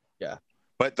 Yeah. Yeah.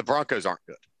 But the Broncos aren't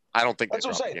good. I don't think That's they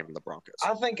what drop I'm a saying. game to the Broncos.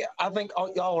 I think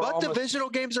y'all are But almost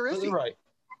divisional games are iffy. right.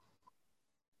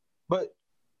 But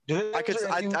I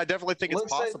definitely think it's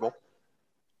possible.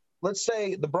 Let's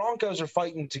say the Broncos are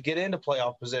fighting to get into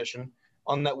playoff position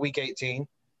on that week 18.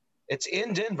 It's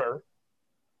in Denver.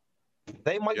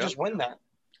 They might just win that.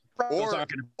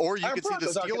 Or you could see the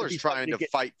Steelers trying to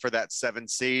fight for that 7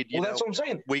 seed. That's what I'm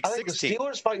saying. Week I think 16. the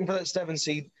Steelers fighting for that 7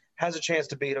 seed has a chance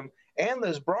to beat them, and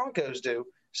those Broncos do.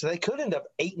 So they could end up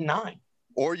 8-9.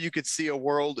 Or you could see a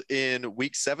world in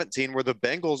week 17 where the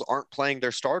Bengals aren't playing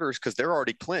their starters because they're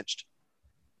already clinched.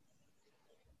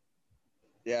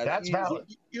 Yeah, that's valid.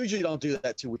 Usually don't do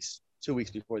that 2 weeks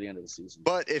before the end of the season.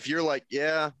 But if you're like,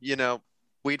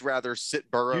 we'd rather sit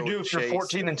Burrow. You do if you're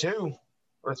 14-2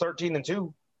 or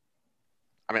 13-2.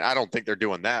 I mean, I don't think they're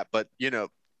doing that, but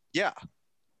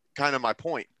kind of my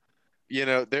point.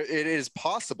 It is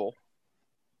possible,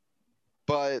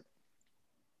 but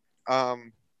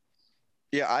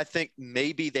I think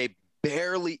maybe they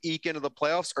barely eke into the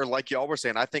playoffs, or like y'all were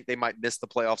saying, I think they might miss the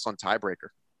playoffs on tiebreaker.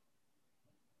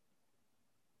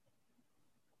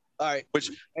 All right.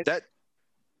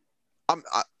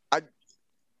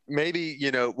 Maybe,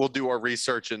 we'll do our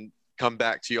research and come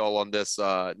back to y'all on this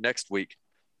next week.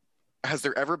 Has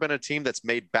there ever been a team that's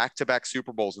made back-to-back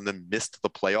Super Bowls and then missed the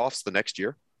playoffs the next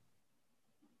year?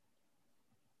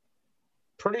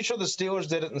 Pretty sure the Steelers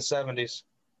did it in the 70s.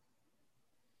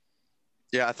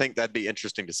 Yeah, I think that'd be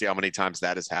interesting to see how many times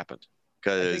that has happened,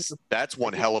 because that's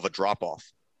one hell of a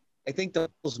drop-off. I think the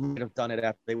Bills might have done it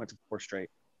after they went to 4 straight.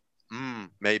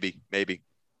 Maybe.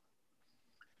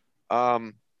 But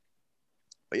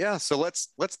yeah, so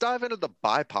let's dive into the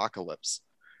bipocalypse.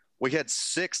 We had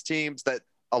 6 teams that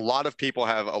a lot of people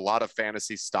have a lot of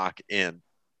fantasy stock in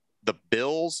the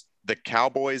Bills, the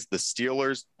Cowboys, the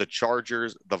Steelers, the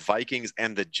Chargers, the Vikings,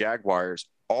 and the Jaguars.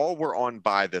 All were on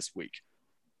bye this week.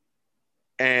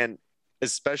 And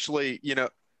especially,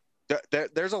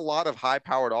 there's a lot of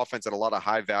high-powered offense and a lot of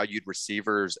high-valued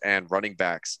receivers and running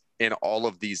backs in all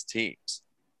of these teams.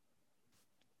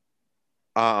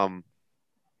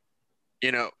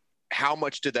 How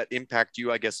much did that impact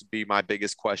you, I guess, would be my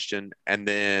biggest question. And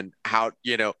then how,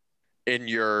 in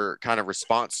your kind of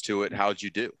response to it, how'd you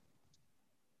do?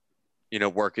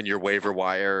 Working your waiver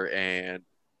wire and,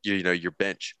 your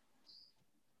bench.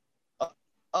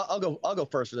 I'll go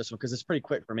first for this one because it's pretty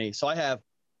quick for me. So I have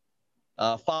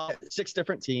 6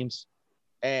 different teams,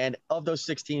 and of those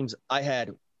 6 teams, I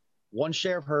had 1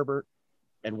 share of Herbert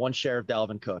and 1 share of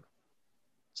Dalvin Cook.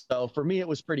 So for me, it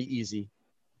was pretty easy.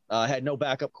 I had no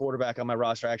backup quarterback on my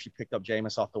roster. I actually picked up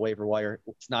Jameis off the waiver wire.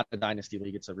 It's not a dynasty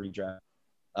league; it's a redraft.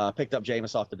 Picked up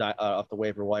Jameis off the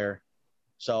waiver wire.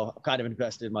 So I'm kind of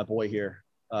invested in my boy here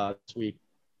this week.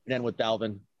 And then with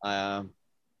Dalvin, I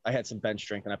had some bench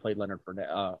strength, and I played Leonard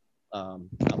Fournette.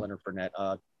 Not Leonard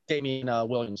Fournette. Damian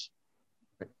Williams.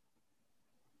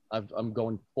 I'm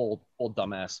going full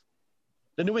dumbass.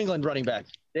 The New England running back,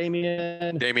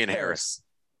 Damian Harris.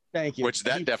 Thank you. Which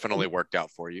definitely worked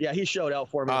out for you. Yeah, he showed out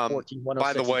for me. 14,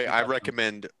 by the way, I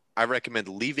recommend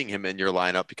leaving him in your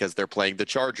lineup because they're playing the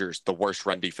Chargers, the worst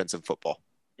run defense in football.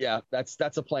 Yeah, that's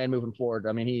a plan moving forward.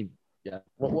 I mean,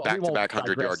 back-to-back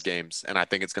 100-yard games, and I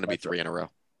think it's going to be 3 in a row.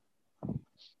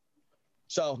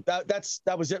 So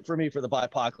that was it for me for the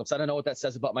Bipocalypse. I don't know what that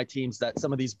says about my teams, that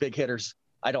some of these big hitters,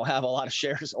 I don't have a lot of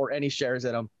shares or any shares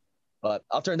in them, but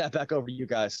I'll turn that back over to you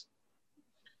guys.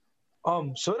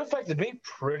 So it affected me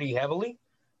pretty heavily.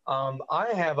 I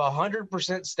have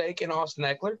 100% stake in Austin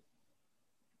Eckler.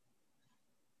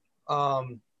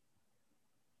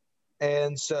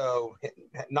 And so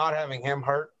not having him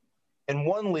hurt. In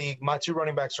one league, my 2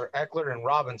 running backs are Eckler and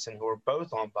Robinson, who are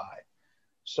both on bye.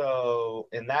 So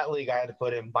in that league, I had to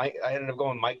put in Mike. I ended up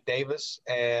going Mike Davis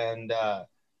and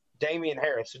Damian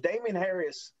Harris. So Damian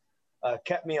Harris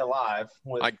kept me alive.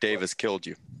 Mike Davis killed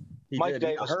you. Mike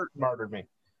Davis murdered me.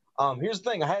 Here's the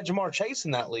thing. I had Jamar Chase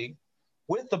in that league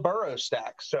with the Burrow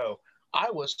stack, so I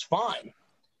was fine.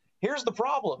 Here's the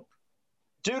problem.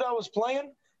 Dude I was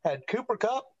playing had Cooper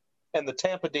Kupp and the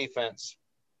Tampa defense.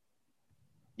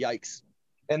 Yikes.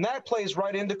 And that plays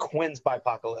right into Quinn's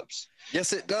Bipocalypse.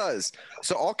 Yes, it does.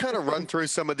 So I'll kind of run through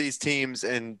some of these teams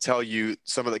and tell you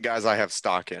some of the guys I have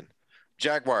stock in.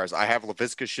 Jaguars, I have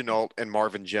Laviska Shenault and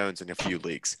Marvin Jones in a few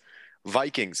leagues.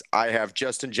 Vikings, I have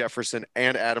Justin Jefferson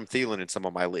and Adam Thielen in some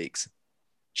of my leagues.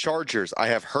 Chargers, I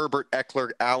have Herbert,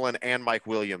 Eckler, Allen, and Mike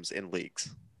Williams in leagues.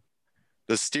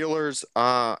 The Steelers,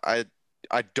 I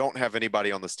don't have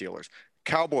anybody on the Steelers.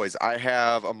 Cowboys, I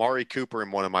have Amari Cooper in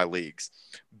one of my leagues.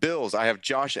 Bills, I have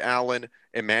Josh Allen,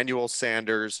 Emmanuel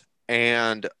Sanders,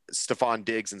 and Stephon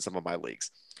Diggs in some of my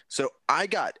leagues. So I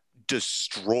got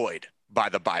destroyed by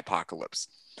the Bipocalypse.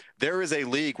 There is a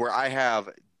league where I have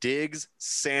Diggs,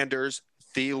 Sanders,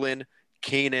 Thielen,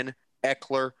 Keenan,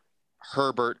 Eckler,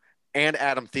 Herbert, and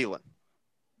Adam Thielen.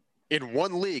 In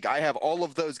one league, I have all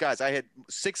of those guys. I had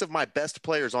 6 of my best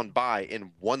players on bye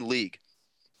in one league.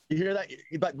 You hear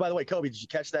that? By the way, Kobe, did you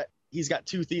catch that? He's got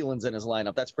 2 Thielens in his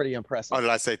lineup. That's pretty impressive. Oh, did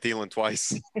I say Thielen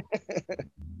twice?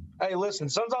 Hey, listen,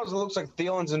 sometimes it looks like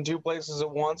Thielen's in 2 places at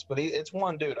once, but it's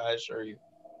one dude, I assure you.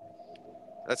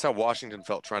 That's how Washington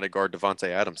felt trying to guard Devontae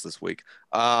Adams this week.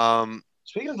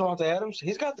 Speaking of Devontae Adams,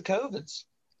 he's got the COVIDs.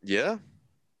 Yeah.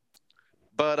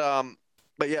 But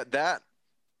yeah,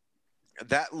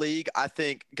 that league, I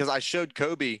think, because I showed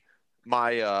Kobe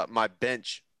my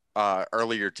bench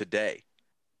earlier today.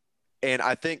 And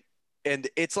I think, and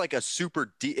it's like a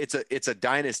super deep, it's a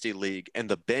dynasty league, and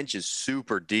the bench is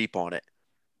super deep on it.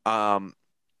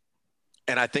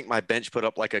 And I think my bench put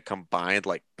up like a combined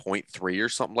like 0.3 or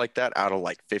something like that out of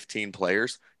like 15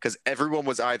 players, because everyone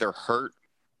was either hurt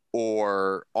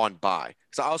or on bye.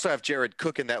 So I also have Jared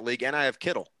Cook in that league, and I have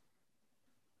Kittle.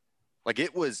 Like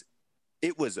it was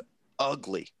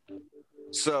ugly.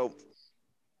 So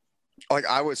like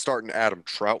I was starting Adam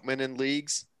Troutman in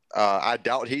leagues. I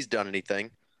doubt he's done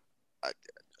anything.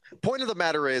 Point of the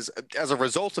matter is, as a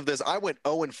result of this, I went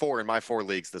 0-4 in my 4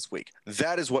 leagues this week.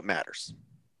 That is what matters.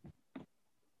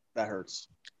 That hurts.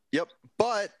 Yep.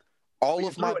 But all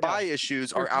of my bye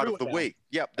issues are out of the way.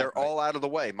 Yep. They're all out of the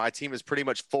way. My team is pretty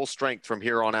much full strength from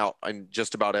here on out in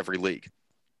just about every league.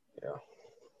 Yeah.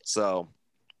 So.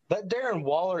 That Darren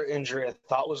Waller injury I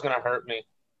thought was going to hurt me.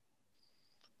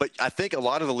 But I think a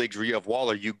lot of the leagues where you have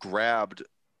Waller, you grabbed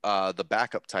the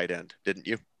backup tight end, didn't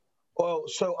you? Well,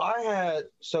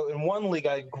 so in one league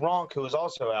I had Gronk, who was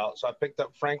also out, so I picked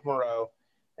up Frank Moreau.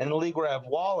 In the league where I have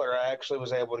Waller, I actually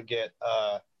was able to get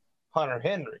Hunter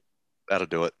Henry. That'll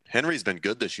do it. Henry's been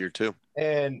good this year too.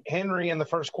 And Henry in the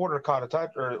first quarter caught a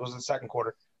touch, or it was the second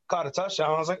quarter, caught a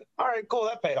touchdown. I was like, all right, cool,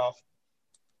 that paid off.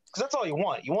 Because that's all you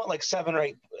want. You want like 7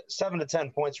 to 10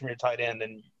 points from your tight end,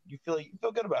 and you feel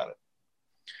good about it.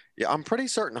 Yeah, I'm pretty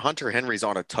certain Hunter Henry's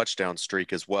on a touchdown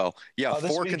streak as well. Yeah,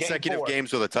 This 4 will be game consecutive 4.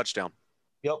 games with a touchdown.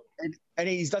 Yep. And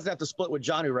he doesn't have to split with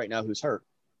Jonnu right now, who's hurt.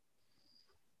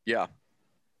 Yeah.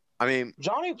 I mean,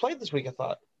 Johnny played this week, I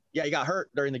thought. Yeah, he got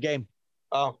hurt during the game.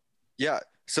 Oh. yeah.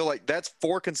 So, like, that's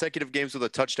 4 consecutive games with a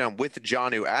touchdown with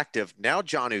Jonnu active. Now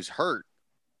Jonnu's hurt.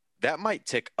 That might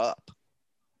tick up.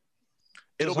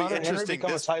 It'll be interesting.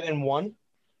 This tight end 1?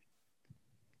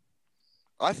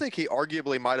 I think he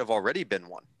arguably might have already been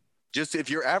one. Just if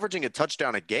you're averaging a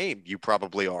touchdown a game, you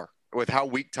probably are. With how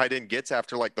weak tight end gets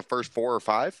after like the first 4 or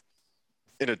 5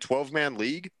 in a 12-man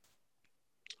league,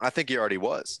 I think he already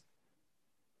was.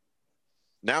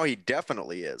 Now he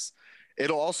definitely is.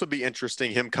 It'll also be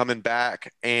interesting him coming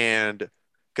back, and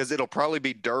because it'll probably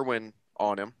be Derwin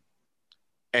on him.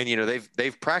 And you know,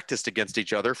 they've practiced against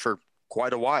each other for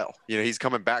quite a while. You know, he's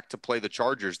coming back to play the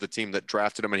Chargers, the team that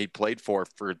drafted him and he played for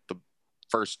the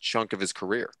first chunk of his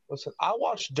career. Listen, I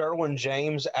watched Derwin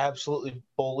James absolutely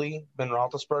bully Ben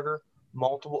Roethlisberger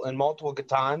multiple good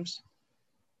times.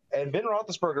 And Ben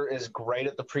Roethlisberger is great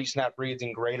at the pre-snap reads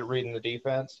and great at reading the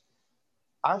defense.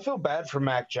 I feel bad for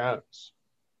Mac Jones.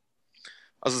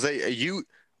 I was going to say,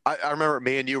 I remember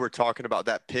me and you were talking about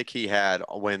that pick he had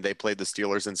when they played the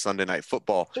Steelers in Sunday Night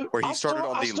Football, Dude, where he started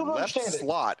on the left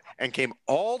slot and came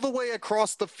all the way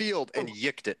across the field and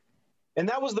yicked it. And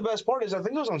that was the best part is I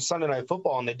think it was on Sunday Night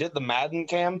Football, and they did the Madden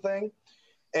cam thing,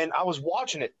 and I was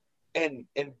watching it, and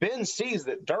Ben sees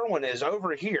that Derwin is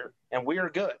over here, and we are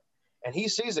good. And he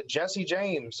sees that Jesse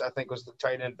James, I think was the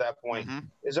tight end at that point,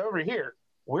 is over here.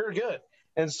 We're good.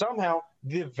 And somehow,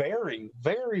 the very,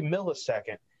 very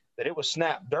millisecond that it was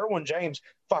snapped, Derwin James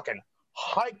fucking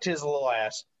hiked his little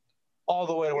ass all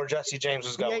the way to where Jesse James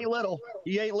was going. He ain't little.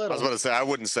 I was about to say, I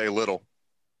wouldn't say little.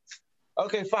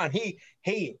 Okay, fine.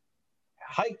 He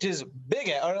hiked his big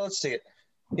ass. All right, let's see it.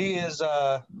 He is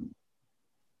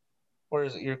where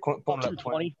is it? You're pulling it up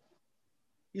 220.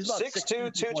 He's about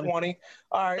 6'2", 220.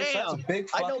 All right, so that's a big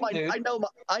fucking dude.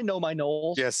 I know my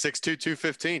Knowles. Yeah, 6'2",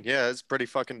 215. Yeah, it's pretty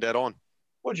fucking dead on.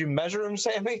 Would you measure him,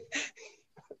 Sammy?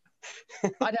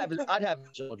 I'd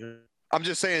have children. I'm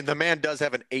just saying the man does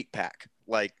have an 8-pack.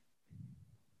 Like,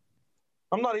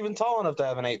 I'm not even tall enough to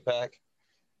have an 8-pack.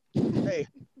 Hey,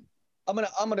 I'm gonna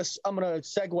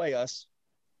segue us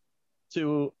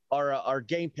to our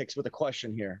game picks with a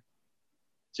question here.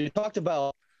 So you talked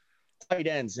about tight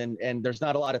ends, and there's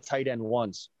not a lot of tight end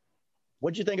ones.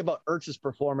 What'd you think about Ertz's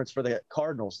performance for the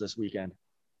Cardinals this weekend?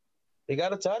 He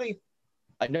got a tutty.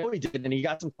 I know he did, and he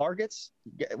got some targets.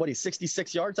 He's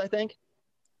 66 yards, I think.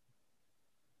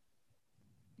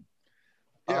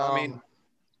 Yeah, I mean,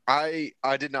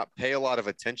 I did not pay a lot of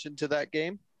attention to that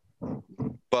game,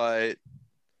 but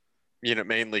you know,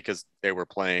 mainly because they were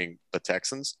playing the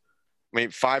Texans. I mean,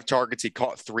 5 targets, he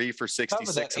caught 3 for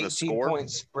 66 and a score.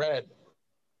 18-point spread.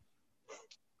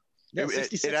 Yeah,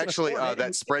 it actually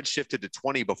that spread shifted to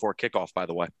 20 before kickoff, by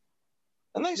the way.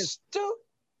 And they still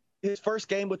his first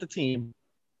game with the team,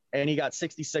 and he got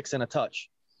 66 and a touch.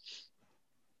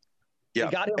 Yeah,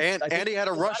 and he had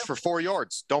a rush for 4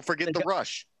 yards. Don't forget the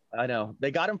rush. I know.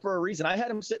 They got him for a reason. I had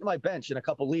him sit in my bench in a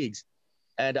couple leagues,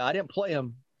 and I didn't play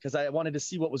him because I wanted to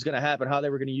see what was going to happen, how they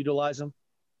were going to utilize him.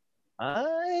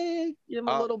 I give him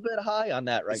a little bit high on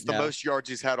that right now. It's the most yards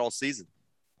he's had all season.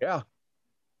 Yeah.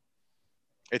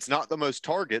 It's not the most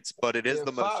targets, but it is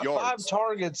the most yards. 5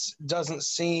 targets doesn't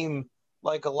seem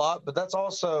like a lot, but that's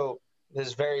also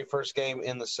his very first game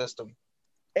in the system.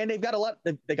 And they've got a lot.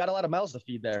 They got a lot of mouths to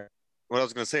feed there. What I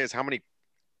was going to say is how many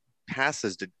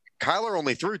passes did Kyler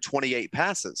only threw 28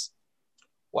 passes?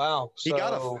 Wow. He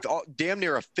got damn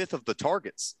near a fifth of the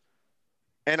targets.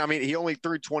 And I mean, he only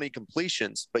threw 20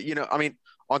 completions, but you know, I mean,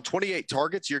 on 28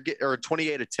 targets, or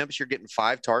 28 attempts, you're getting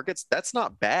 5 targets. That's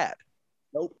not bad.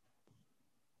 Nope.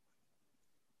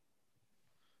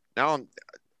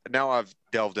 Now I've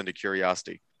delved into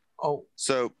curiosity. Oh,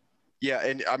 so yeah,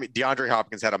 and I mean, DeAndre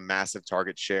Hopkins had a massive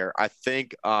target share. I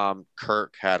think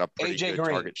Kirk had a pretty good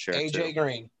target share AJ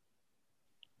Green.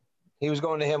 He was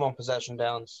going to him on possession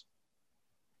downs.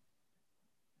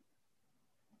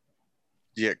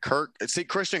 Yeah,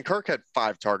 Christian Kirk had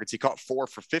 5 targets. He caught 4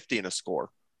 for 50 in a score.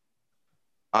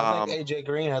 I think AJ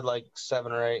Green had like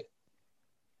 7 or 8,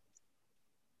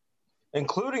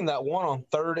 including that one on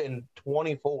 3rd and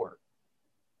 24.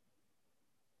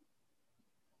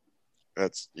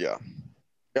 That's yeah.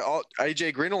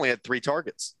 AJ Green only had 3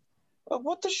 targets.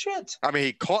 What the shit? I mean,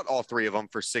 he caught all 3 of them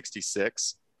for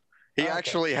 66. He Okay.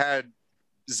 actually had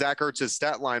Zach Ertz's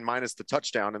stat line minus the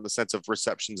touchdown in the sense of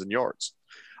receptions and yards.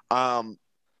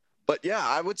 But yeah,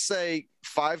 I would say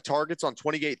 5 targets on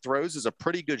 28 throws is a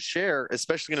pretty good share,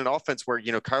 especially in an offense where,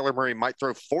 Kyler Murray might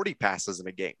throw 40 passes in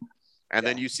a game. And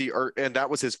then you see and that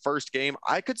was his first game.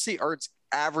 I could see Ertz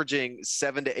averaging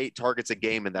 7 to 8 targets a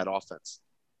game in that offense.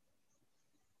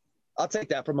 I'll take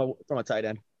that from a tight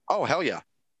end. Oh, hell yeah.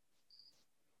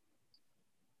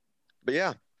 But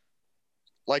yeah,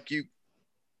 like you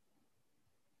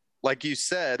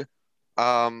said,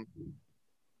 that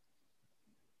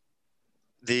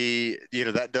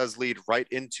does lead right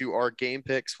into our game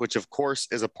picks, which of course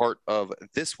is a part of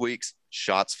this week's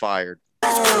Shots Fired.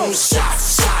 Everybody!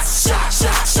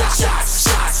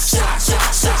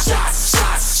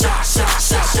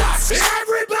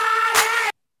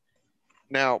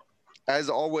 Now, as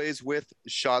always with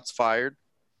Shots Fired,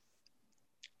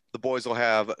 the boys will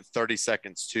have 30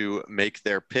 seconds to make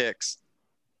their picks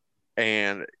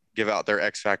and give out their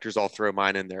X factors. I'll throw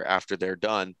mine in there after they're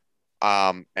done.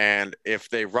 And if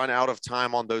they run out of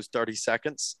time on those 30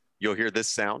 seconds, you'll hear this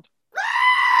sound.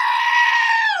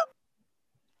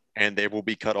 And they will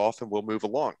be cut off and we'll move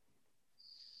along.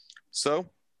 So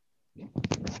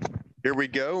here we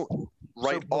go.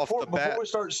 Right off the bat. Before we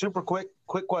start, super quick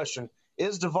question.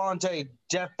 Is Davante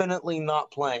definitely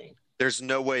not playing? There's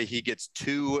no way he gets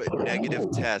 2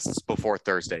 negative tests before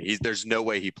Thursday. There's no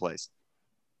way he plays.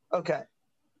 Okay.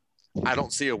 I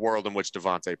don't see a world in which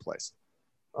Davante plays.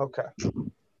 Okay.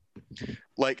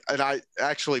 And I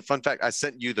actually, fun fact, I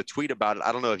sent you the tweet about it.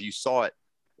 I don't know if you saw it.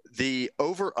 The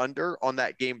over-under on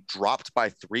that game dropped by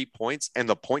 3 points, and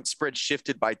the point spread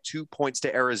shifted by 2 points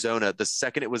to Arizona the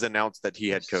second it was announced that he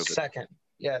had COVID. Second,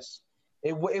 yes.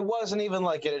 It wasn't even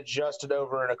like it adjusted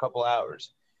over in a couple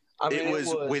hours. I mean, it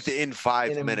was within 5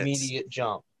 minutes. An immediate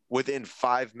jump. Within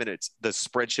 5 minutes, the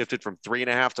spread shifted from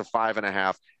 3.5 to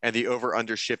 5.5, and the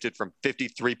over-under shifted from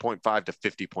 53.5 to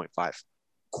 50.5.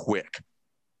 Quick.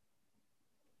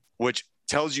 Which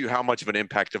tells you how much of an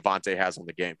impact Davante has on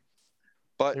the game.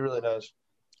 But he really does.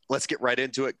 Let's get right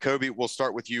into it. Kobe, we'll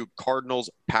start with you. Cardinals,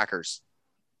 Packers.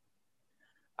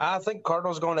 I think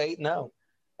Cardinals going to 8-0.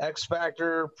 X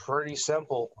factor, pretty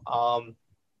simple.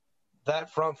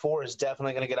 That front four is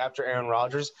definitely going to get after Aaron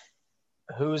Rodgers.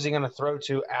 Who is he going to throw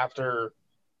to after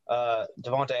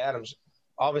Davante Adams?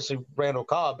 Obviously Randall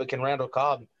Cobb, but can Randall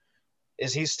Cobb,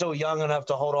 is he still young enough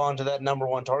to hold on to that number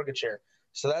 1 target share?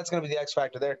 So that's going to be the X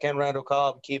factor there. Can Randall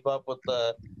Cobb keep up with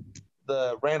the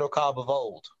Randall Cobb of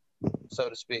old, so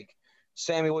to speak?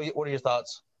 Sammy, what are your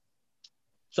thoughts?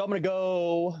 So I'm going to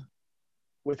go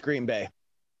with Green Bay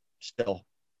still.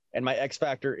 And my X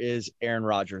factor is Aaron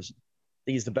Rodgers.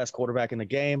 He's the best quarterback in the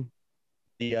game.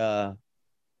 The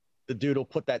dude will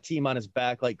put that team on his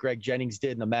back like Greg Jennings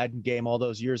did in the Madden game all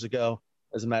those years ago.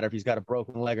 Doesn't matter if he's got a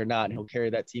broken leg or not, and he'll carry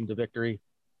that team to victory.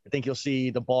 I think you'll see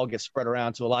the ball get spread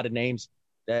around to a lot of names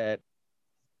that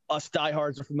us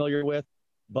diehards are familiar with,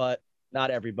 but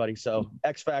not everybody. So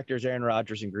X factor is Aaron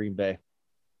Rodgers in Green Bay.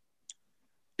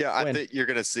 Yeah, I think you're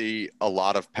going to see a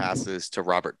lot of passes to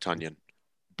Robert Tonyan.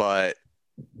 But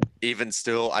even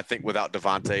still, I think without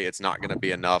Davante, it's not going to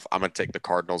be enough. I'm going to take the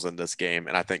Cardinals in this game,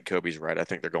 and I think Kobe's right. I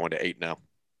think they're going to 8 now.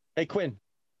 Hey, Quinn,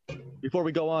 before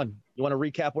we go on, you want to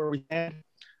recap where we stand?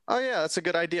 Oh, yeah, that's a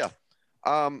good idea.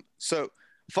 So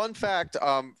fun fact,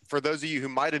 for those of you who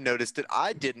might have noticed it,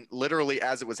 I didn't literally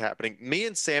as it was happening. Me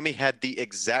and Sammy had the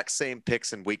exact same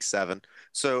picks in week 7.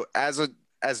 So as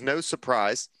no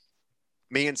surprise,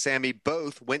 me and Sammy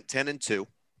both went 10-2.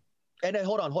 And then,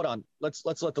 hold on. Let's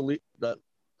let the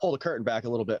pull the curtain back a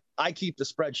little bit. I keep the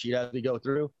spreadsheet as we go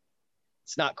through.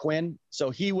 It's not Quinn, so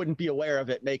he wouldn't be aware of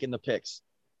it making the picks.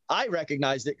 I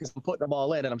recognized it because I'm putting them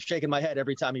all in, and I'm shaking my head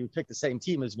every time he would pick the same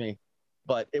team as me.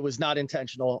 But it was not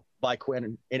intentional by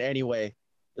Quinn in any way,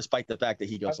 despite the fact that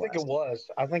he goes I think last. it was.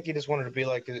 I think he just wanted to be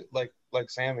like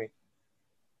Sammy.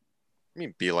 I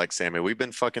mean, be like Sammy. We've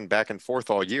been fucking back and forth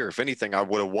all year. If anything, I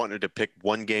would have wanted to pick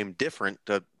one game different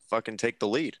to fucking take the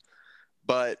lead.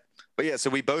 But yeah,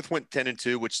 so we both went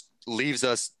 10-2, which leaves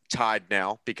us tied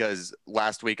now because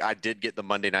last week I did get the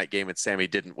Monday night game and Sammy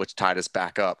didn't, which tied us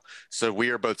back up. So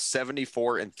we are both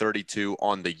 74-32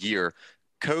 on the year.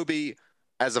 Kobe,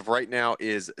 as of right now,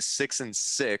 is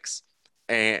 6-6,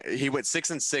 and he went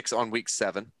 6-6 on week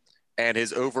 7, and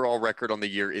his overall record on the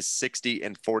year is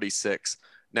 60-46.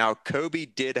 Now, Kobe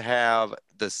did have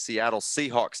the Seattle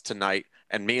Seahawks tonight,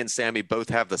 and me and Sammy both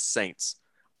have the Saints.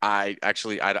 I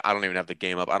don't even have the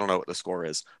game up. I don't know what the score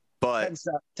is, but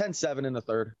 10-7 in the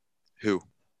third. Who?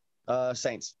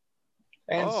 Saints.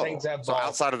 And Saints have so ball.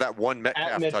 outside of that one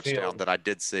Metcalf midfield. touchdown that I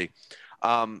did see.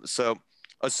 So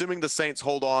assuming the Saints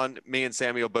hold on, me and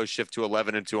Sammy will both shift to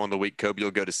 11-2 on the week. Kobe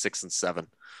will go to 6-7.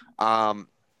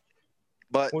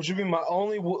 But which would be my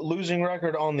only losing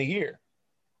record on the year.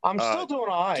 I'm still doing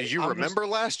all right. do you remember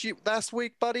last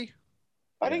week, buddy?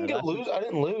 I didn't lose. I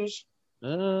didn't lose.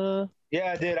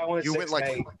 Yeah, I did. I went. You went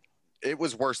 6-8. It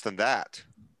was worse than that.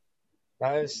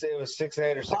 It was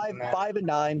 6-8 or 6-9.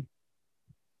 5-9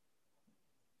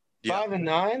 Yeah.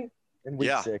 5-9 in week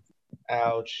Yeah. 6,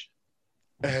 Ouch.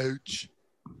 Ouch.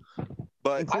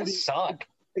 But I suck.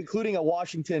 including a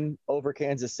Washington over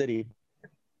Kansas City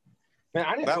Man,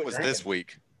 I didn't that quit was drinking. this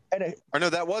week. and Or no,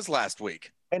 that was last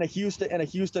week. a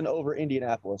Houston over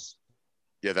Indianapolis.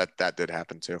 Yeah, that did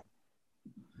happen too.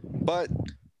 But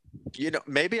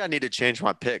maybe I need to change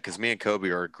my pick because me and Kobe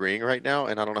are agreeing right now,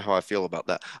 and I don't know how I feel about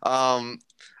that.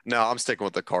 No, I'm sticking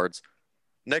with the Cards.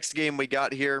 Next game we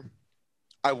got here,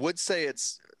 I would say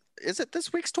is it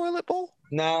this week's Toilet Bowl?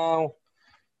 No.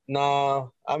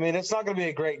 I mean, it's not going to be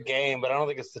a great game, but I don't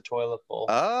think it's the Toilet Bowl.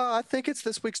 I think it's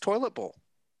this week's Toilet Bowl.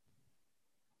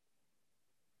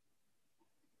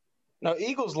 No,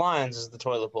 Eagles Lions is the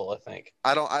Toilet Bowl, I think.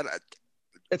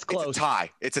 It's close.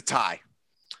 It's a tie.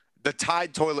 The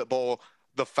tied Toilet Bowl,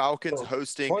 the Falcons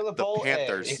hosting Toilet the Bowl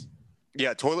Panthers. A.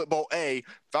 Yeah, Toilet Bowl A.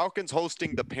 Falcons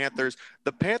hosting the Panthers.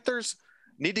 The Panthers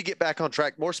need to get back on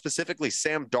track. More specifically,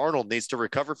 Sam Darnold needs to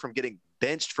recover from getting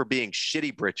benched for being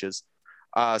shitty britches.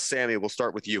 Sammy, we'll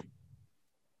start with you.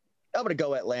 I'm going to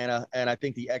go Atlanta, and I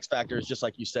think the X factor is just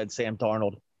like you said, Sam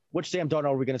Darnold. Which Sam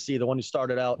Darnold are we going to see? The one who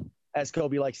started out, as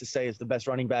Kobe likes to say, is the best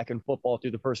running back in football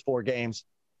through the first 4 games,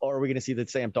 or are we going to see the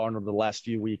Sam Darnold the last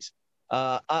few weeks?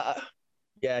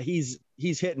 Yeah, he's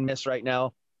hit and miss right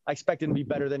now. I expect him to be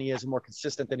better than he is and more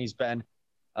consistent than he's been.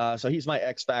 So he's my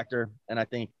X factor, and I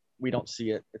think we don't see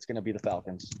it. It's going to be the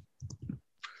Falcons.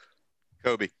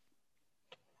 Kobe.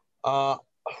 I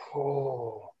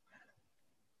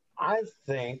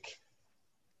think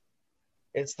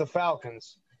it's the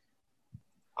Falcons.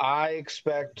 I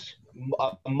expect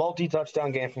a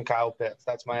multi-touchdown game from Kyle Pitts.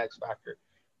 That's my X factor.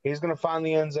 He's going to find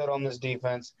the end zone on this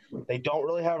defense. They don't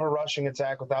really have a rushing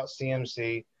attack without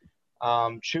CMC.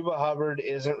 Chuba Hubbard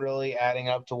isn't really adding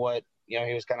up to what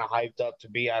he was kind of hyped up to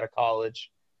be out of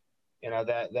college.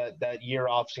 That year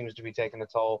off seems to be taking a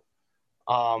toll.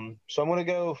 So I'm going to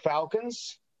go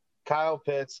Falcons. Kyle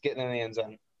Pitts getting in the end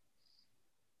zone.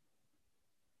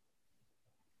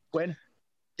 Quinn?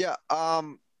 Yeah.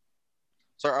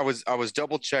 Sorry, I was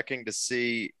double checking to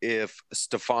see if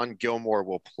Stephon Gilmore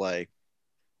will play,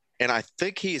 and I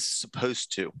think he's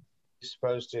supposed to. He's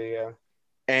supposed to, yeah.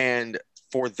 And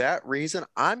for that reason,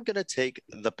 I'm going to take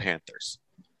the Panthers.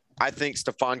 I think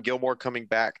Stephon Gilmore coming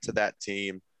back to that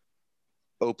team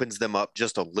opens them up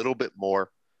just a little bit more.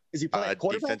 Is he playing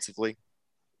quarterback? Defensively.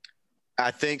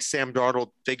 I think Sam Darnold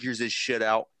figures his shit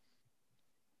out.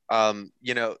 I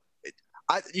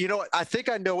think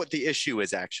I know what the issue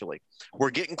is, actually. We're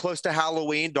getting close to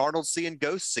Halloween. Darnold's seeing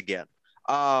ghosts again.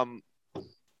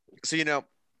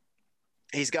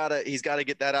 He's got to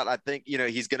get that out. I think,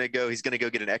 he's going to go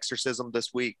get an exorcism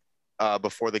this week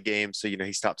before the game. So,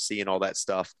 he stops seeing all that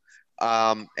stuff.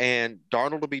 And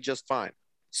Darnold will be just fine.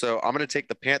 So I'm going to take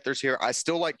the Panthers here. I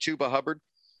still like Chuba Hubbard.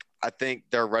 I think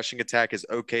their rushing attack is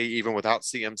okay, even without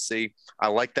CMC. I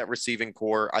like that receiving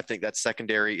core. I think that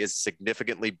secondary is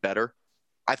significantly better.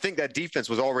 I think that defense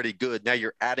was already good. Now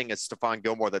you're adding a Stephon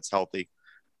Gilmore that's healthy.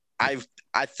 I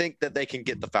think that they can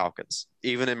get the Falcons,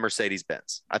 even in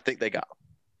Mercedes-Benz. I think they got them.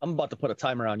 I'm about to put a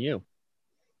timer on you.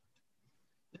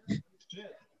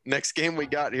 Next game we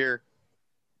got here,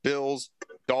 Bills,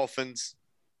 Dolphins.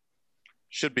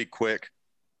 Should be quick.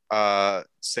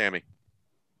 Sammy.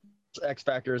 X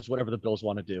factor is whatever the Bills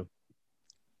want to do.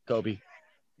 Kobe.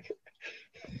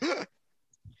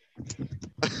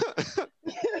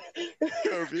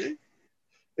 Kobe.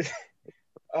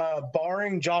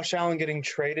 Barring Josh Allen getting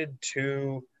traded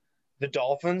to the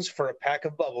Dolphins for a pack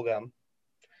of bubblegum,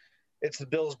 it's the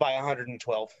Bills by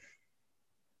 112.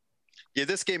 Yeah,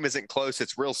 this game isn't close.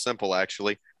 It's real simple,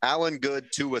 actually. Allen good,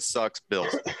 Tua sucks,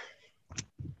 Bills.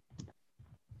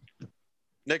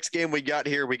 Next game we got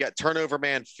here, we got Turnover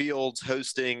Man Fields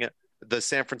hosting the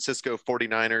San Francisco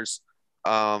 49ers.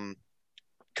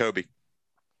 Kobe.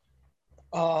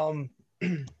 I'm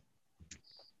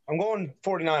going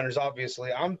 49ers,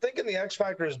 obviously. I'm thinking the X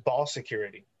factor is ball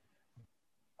security.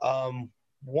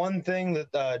 One thing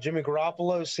that Jimmy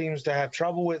Garoppolo seems to have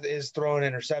trouble with is throwing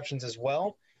interceptions as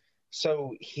well.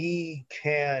 So he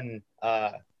can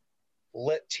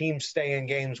let teams stay in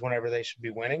games whenever they should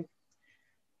be winning.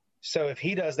 So if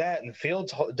he does that and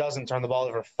Fields doesn't turn the ball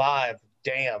over 5,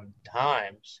 damn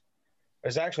times,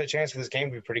 there's actually a chance for this game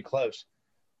to be pretty close.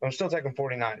 I'm still taking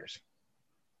 49ers.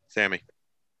 Sammy.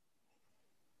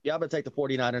 Yeah, I'm going to take the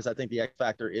 49ers. I think the X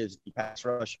factor is the pass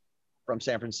rush from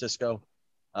San Francisco.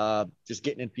 Just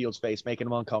getting in field space, making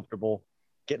him uncomfortable,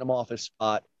 getting him off his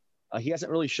spot. He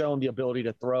hasn't really shown the ability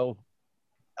to throw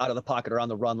out of the pocket or on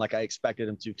the run like I expected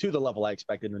him to the level I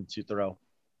expected him to throw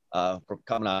from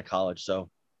coming out of college. So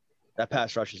that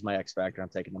pass rush is my X factor. I'm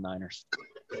taking the Niners.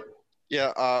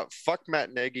 Yeah, fuck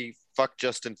Matt Nagy, fuck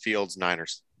Justin Fields,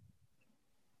 Niners.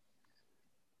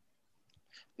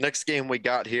 Next game we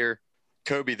got here,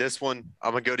 Kobe, this one,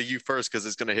 I'm going to go to you first because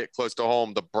it's going to hit close to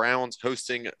home. The Browns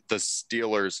hosting the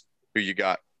Steelers. Who you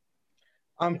got?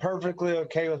 I'm perfectly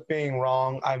okay with being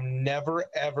wrong. I'm never,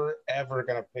 ever, ever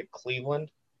going to pick Cleveland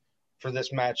for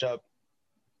this matchup,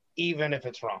 even if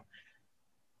it's wrong.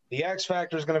 The X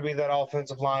factor is going to be that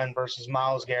offensive line versus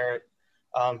Myles Garrett,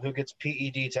 who gets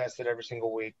PED tested every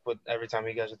single week every time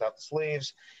he goes without the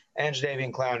sleeves, and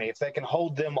Jadeveon Clowney. If they can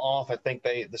hold them off, I think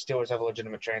the Steelers have a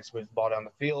legitimate chance to move the ball down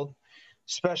the field,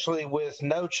 especially with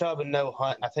no Chubb and no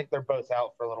Hunt. I think they're both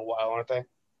out for a little while, aren't they?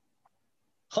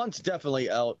 Hunt's definitely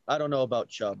out. I don't know about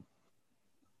Chubb.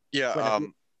 Yeah.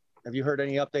 Have you heard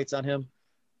any updates on him?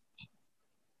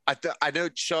 I know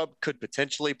Chubb could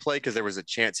potentially play because there was a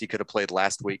chance he could have played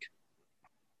last week.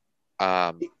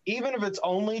 Even if it's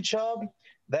only Chubb,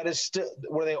 that is still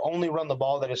where they only run the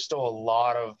ball. That is still a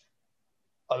lot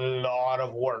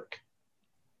of work.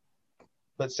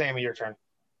 But Sammy, your turn.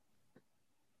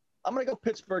 I'm going to go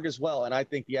Pittsburgh as well, and I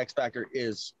think the X factor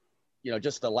is,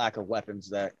 just the lack of weapons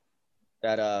that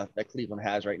Cleveland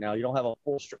has right now. You don't have a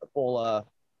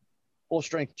full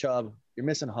strength Chubb. You're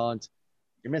missing Hunt.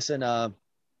 You're missing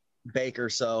Baker.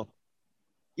 So,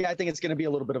 yeah, I think it's going to be a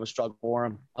little bit of a struggle for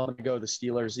him. I'm going to go the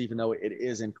Steelers, even though it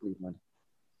is in Cleveland.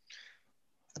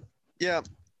 Yeah,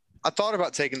 I thought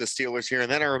about taking the Steelers here,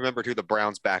 and then I remembered who the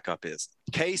Browns' backup is.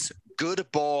 Case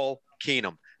Goodball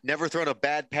Keenum. Never thrown a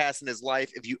bad pass in his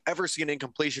life. If you ever see an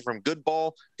incompletion from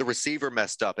Goodball, the receiver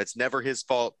messed up. It's never his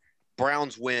fault.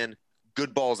 Browns win.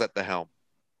 Goodball's at the helm.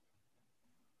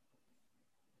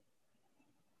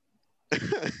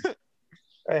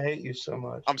 I hate you so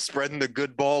much. I'm spreading the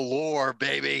Goodball lore,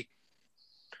 baby.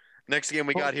 Next game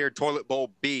we got here, Toilet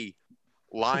Bowl B.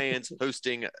 Lions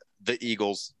hosting the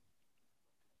Eagles.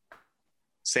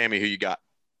 Sammy, who you got?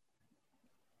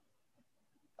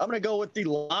 I'm going to go with the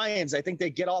Lions. I think they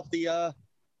get off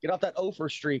that over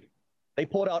streak. They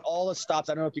pulled out all the stops.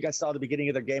 I don't know if you guys saw the beginning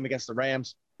of their game against the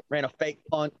Rams. Ran a fake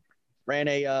punt, ran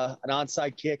an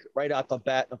onside kick right out the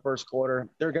bat in the first quarter.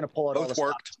 They're going to pull out all the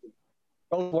stops.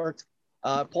 Both worked.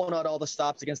 Pulling out all the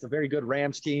stops against a very good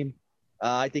Rams team.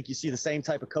 I think you see the same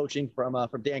type of coaching from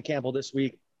Dan Campbell this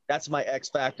week. That's my X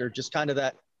factor, just kind of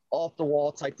that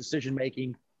off-the-wall type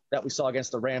decision-making that we saw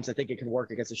against the Rams. I think it can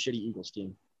work against a shitty Eagles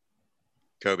team.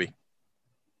 Kobe.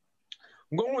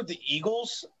 I'm going with the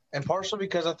Eagles, and partially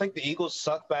because I think the Eagles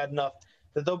suck bad enough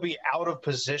that they'll be out of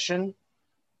position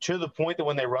to the point that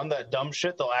when they run that dumb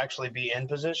shit, they'll actually be in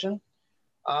position.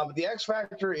 But the X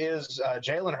factor is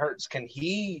Jalen Hurts. Can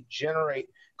he generate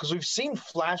 – because we've seen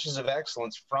flashes of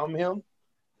excellence from him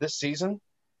this season.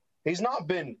 He's not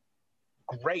been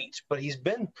great, but he's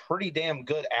been pretty damn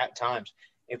good at times.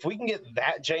 If we can get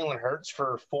that Jalen Hurts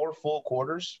for 4 full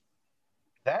quarters,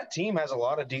 that team has a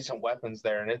lot of decent weapons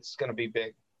there, and it's going to be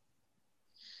big.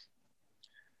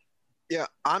 Yeah,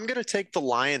 I'm going to take the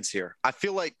Lions here. I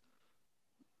feel like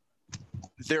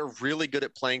they're really good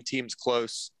at playing teams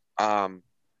close.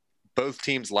 Both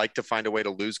teams like to find a way to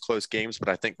lose close games, but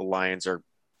I think the Lions are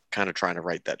kind of trying to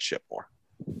right that ship more.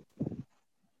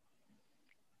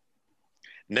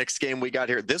 Next game we got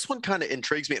here. This one kind of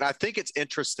intrigues me, and I think it's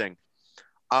interesting.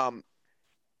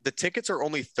 The tickets are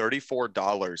only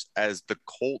 $34 as the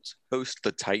Colts host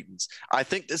the Titans. I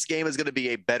think this game is going to be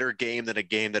a better game than a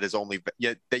game that is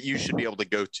that you should be able to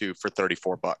go to for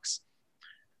 $34.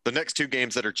 The next two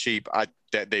games that are cheap,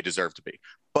 they deserve to be.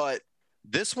 But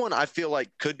this one I feel like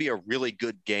could be a really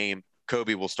good game.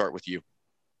 Kobe, we'll start with you.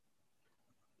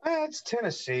 It's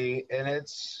Tennessee, and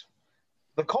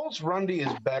the Colts' run D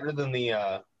is better than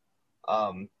the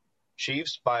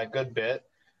Chiefs by a good bit.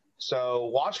 So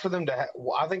watch for them to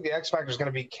I think the X factor is going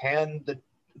to be, can the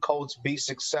Colts be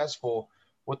successful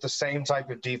with the same type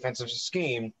of defensive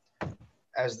scheme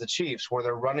as the Chiefs, where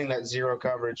they're running that zero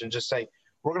coverage and just say,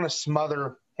 we're going to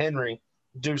smother Henry,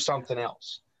 do something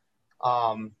else.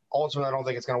 Ultimately, I don't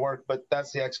think it's going to work, but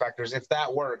that's the X factors. If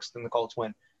that works, then the Colts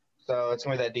win. So it's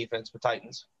going to be that defense with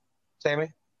Titans.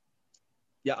 Sammy?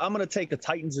 Yeah, I'm going to take the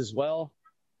Titans as well.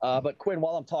 But Quinn,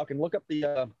 while I'm talking, look up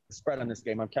the spread on this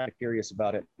game. I'm kind of curious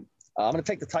about it. I'm going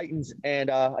to take the Titans, and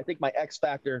I think my X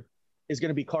factor is going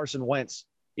to be Carson Wentz.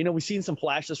 You know, we've seen some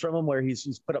flashes from him where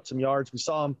he's put up some yards. We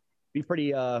saw him be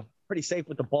pretty safe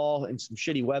with the ball in some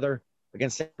shitty weather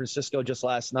against San Francisco just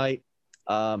last night.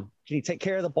 Can he take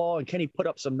care of the ball, and can he put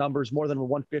up some numbers more than the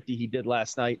 150 he did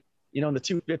last night? You know, in the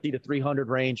 250 to 300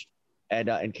 range,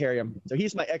 and carry him. So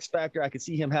he's my X factor. I could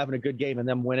see him having a good game and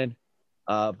them winning,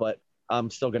 but I'm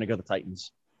still going to go the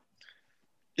Titans.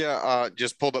 Yeah,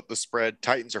 just pulled up the spread.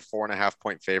 Titans are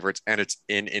 4.5-point favorites, and it's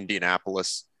in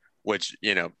Indianapolis, which,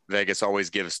 you know, Vegas always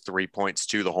gives 3 points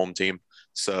to the home team.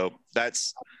 So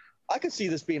that's. I could see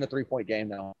this being a 3-point game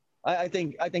now. I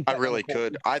think I really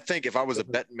could. I think if I was a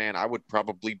betting man, I would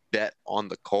probably bet on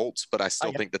the Colts, but I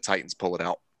still think the Titans pull it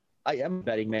out. I am a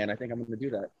betting man. I think I'm going to do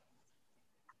that.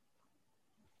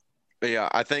 But yeah,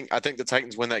 I think the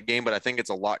Titans win that game, but I think it's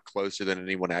a lot closer than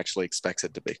anyone actually expects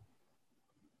it to be.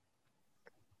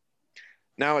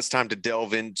 Now it's time to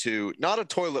delve into not a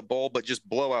toilet bowl, but just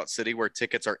Blowout City, where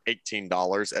tickets are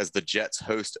 $18 as the Jets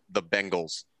host the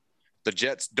Bengals. The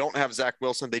Jets don't have Zach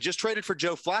Wilson. They just traded for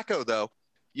Joe Flacco, though.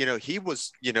 You know, he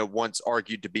was, you know, once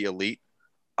argued to be elite.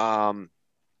 You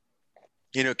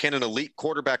know, can an elite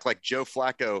quarterback like Joe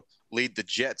Flacco lead the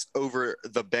Jets over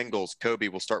the Bengals? Kobe,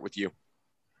 we'll start with you.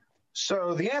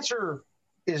 So the answer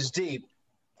is deep.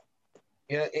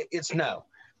 Yeah, it's no.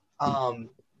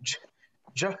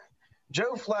 Joe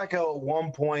Flacco at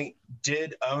one point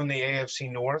did own the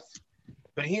AFC North,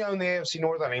 but he owned the AFC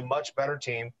North on a much better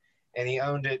team, and he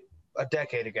owned it a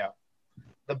decade ago.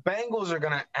 The Bengals are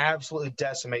going to absolutely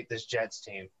decimate this Jets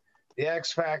team. The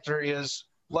X factor is,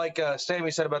 like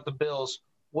Sammy said about the Bills,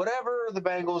 whatever the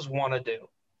Bengals want to do.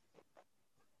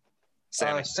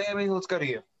 Sammy, let's go to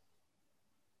you.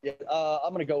 Yeah,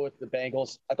 I'm going to go with the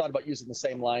Bengals. I thought about using the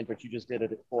same line, but you just did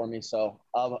it for me. So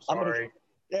I'm going to.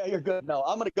 Yeah, you're good. No,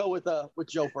 I'm going to go with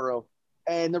Joe Burrow,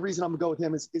 and the reason I'm going to go with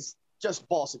him is just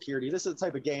ball security. This is the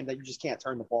type of game that you just can't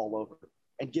turn the ball over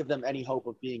and give them any hope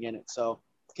of being in it. So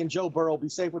can Joe Burrow be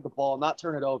safe with the ball, not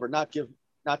turn it over, not give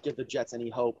the Jets any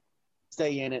hope,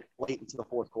 stay in it late into the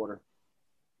fourth quarter?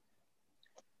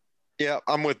 Yeah,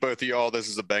 I'm with both of y'all. This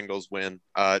is a Bengals win.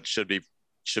 It should be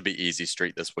easy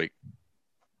street this week.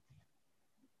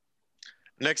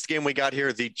 Next game we got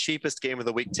here, the cheapest game of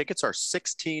the week. Tickets are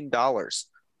 $16.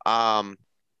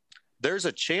 There's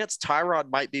a chance Tyrod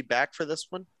might be back for this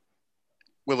one.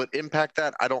 Will it impact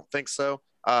that? I don't think so.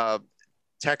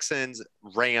 Texans,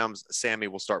 Rams. Sammy,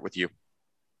 we'll start with you.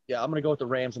 Yeah, I'm going to go with the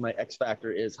Rams, and my X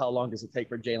factor is how long does it take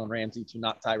for Jalen Ramsey to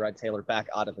knock Tyrod Taylor back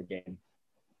out of the game?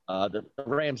 The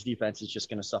Rams defense is just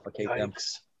going to suffocate them.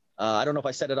 I don't know if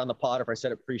I said it on the pod or if I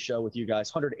said it pre-show with you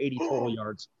guys. 180 total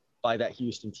yards by that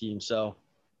Houston team. So,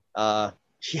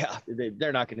 yeah,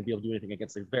 they're not going to be able to do anything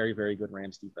against a very, very good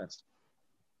Rams defense.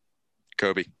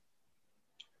 Kobe.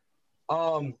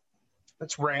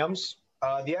 It's Rams.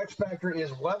 The X factor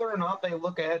is whether or not they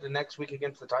look ahead to next week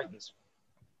against the Titans.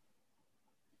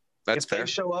 That's if fair. They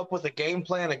show up with a game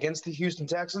plan against the Houston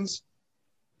Texans,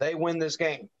 they win this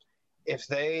game. If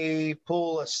they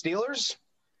pull a Steelers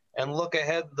and look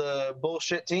ahead the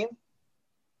bullshit team,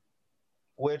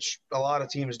 which a lot of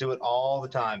teams do it all the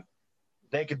time,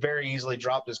 they could very easily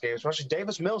drop this game, especially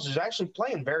Davis Mills is actually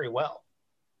playing very well.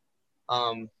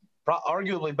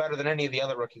 Arguably better than any of the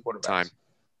other rookie quarterbacks.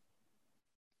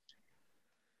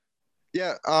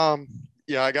 Yeah,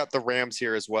 I got the Rams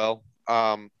here as well.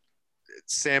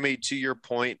 Sammy, to your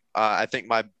point, I think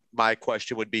my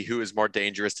question would be, who is more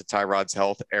dangerous to Tyrod's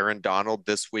health, Aaron Donald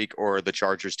this week or the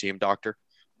Chargers team doctor?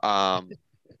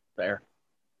 Fair.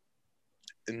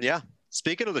 And yeah,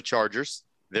 speaking of the Chargers,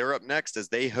 they're up next as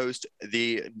they host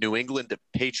the New England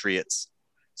Patriots.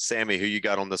 Sammy, who you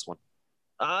got on this one?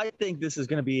 I think this is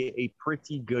going to be a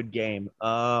pretty good game.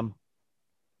 I'm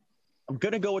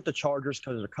going to go with the Chargers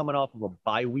because they're coming off of a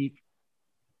bye week.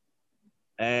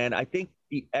 And I think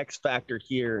the X factor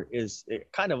here is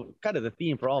kind of the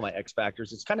theme for all my X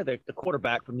factors. It's kind of the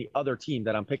quarterback from the other team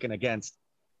that I'm picking against.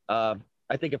 I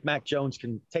think if Mac Jones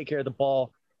can take care of the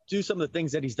ball, do some of the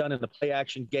things that he's done in the play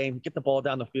action game, get the ball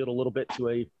down the field a little bit to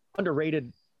a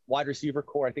underrated wide receiver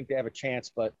core, I think they have a chance.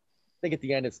 But I think at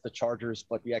the end it's the Chargers,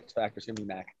 but the X factor is going to be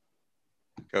Mac.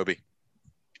 Kobe.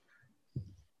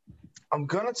 I'm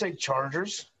going to take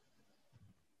Chargers,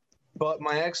 but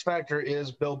my X factor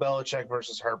is Bill Belichick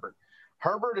versus Herbert.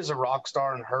 Herbert is a rock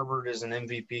star, and Herbert is an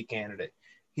MVP candidate.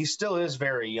 He still is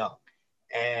very young,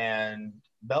 and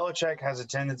Belichick has a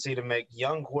tendency to make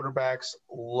young quarterbacks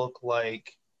look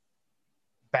like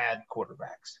bad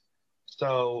quarterbacks.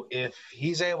 So if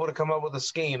he's able to come up with a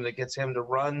scheme that gets him to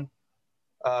run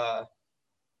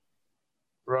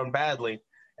badly,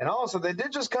 and also they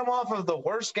did just come off of the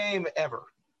worst game ever.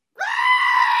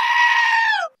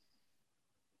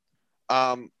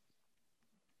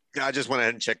 I just went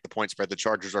ahead and checked the point spread. The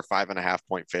Chargers are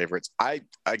 5.5-point favorites.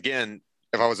 Again,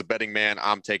 if I was a betting man,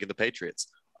 I'm taking the Patriots.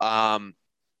 I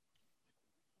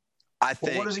think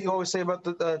Well, what does he always say about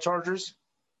the Chargers?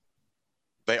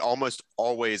 they almost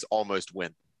always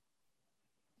win.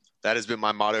 That has been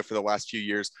my motto for the last few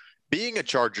years. Being a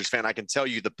Chargers fan, I can tell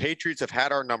you the Patriots have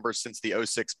had our numbers since the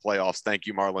 2006 playoffs. Thank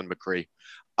you, Marlon McCree.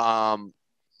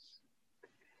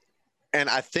 And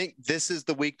I think this is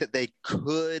the week that they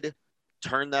could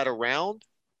turn that around.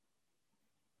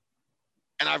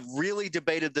 And I've really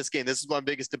debated this game. This is my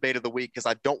biggest debate of the week because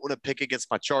I don't want to pick against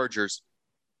my Chargers.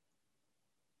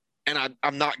 And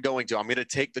I'm not going to. I'm going to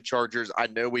take the Chargers. I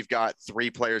know we've got 3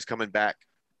 players coming back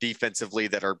defensively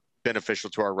that are beneficial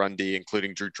to our run D,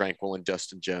 including Drew Tranquill and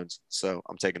Justin Jones. So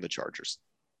I'm taking the Chargers.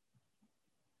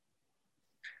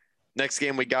 Next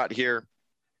game we got here.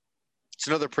 It's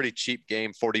another pretty cheap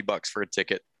game, $40 for a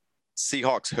ticket.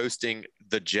 Seahawks hosting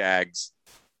the Jags.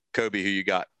 Kobe, who you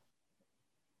got?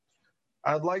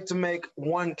 I'd like to make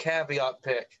one caveat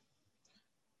pick.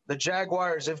 The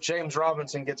Jaguars, if James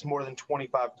Robinson gets more than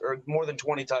 25 or more than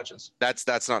 20 touches. That's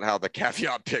not how the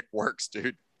caveat pick works,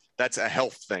 dude. That's a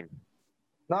health thing.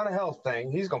 Not a health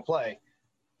thing. He's going to play.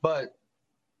 But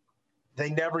they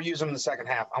never use him in the second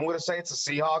half. I'm going to say it's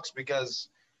the Seahawks because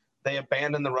they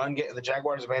abandoned the run game. The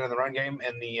Jaguars abandoned the run game,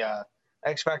 and the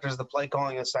X factor is the play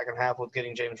calling in the second half with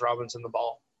getting James Robinson the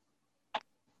ball. All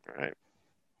right.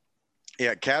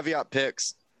 Yeah, caveat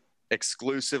picks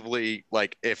exclusively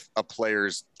like if a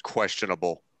player's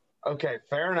questionable. Okay,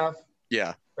 fair enough.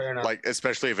 Yeah. Fair enough. Like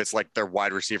especially if it's like their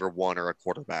wide receiver 1 or a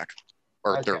quarterback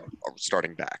or their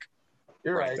starting back.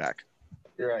 You're right. Back.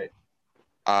 You're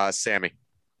right. Sammy.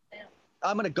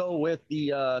 I'm going to go with the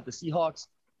Seahawks,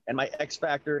 and my X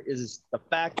factor is the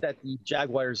fact that the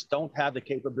Jaguars don't have the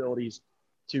capabilities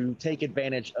to take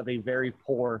advantage of a very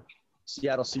poor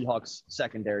Seattle Seahawks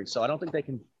secondary. So I don't think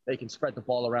they can spread the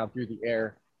ball around through the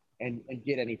air and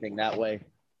get anything that way.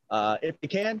 If they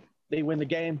can, they win the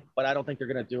game, but I don't think they're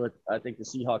going to do it. I think the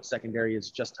Seahawks secondary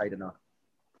is just tight enough.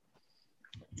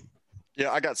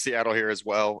 Yeah, I got Seattle here as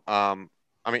well. I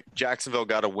mean, Jacksonville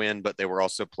got a win, but they were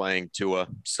also playing Tua,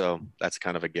 so that's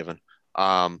kind of a given.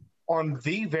 On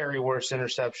the very worst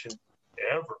interception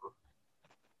ever.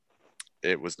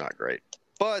 It was not great.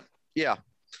 But, yeah.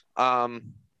 I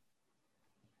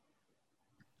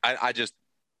just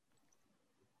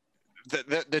 –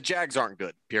 the Jags aren't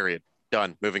good, period.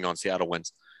 Done. Moving on. Seattle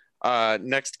wins.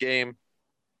 Next game.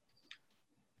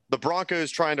 The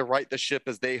Broncos trying to right the ship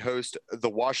as they host the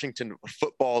Washington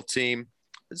football team.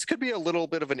 This could be a little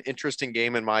bit of an interesting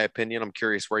game, in my opinion. I'm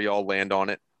curious where y'all land on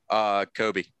it.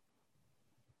 Kobe.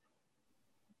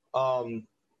 Gonna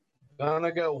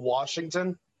go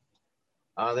Washington.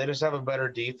 They just have a better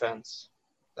defense.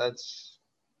 And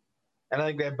I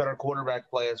think they have better quarterback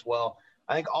play as well.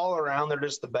 I think all around they're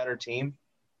just the better team.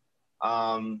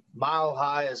 Mile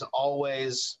High is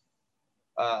always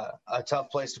a tough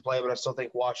place to play, but I still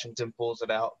think Washington pulls it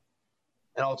out.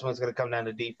 And ultimately, it's going to come down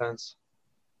to defense.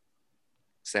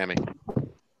 Sammy.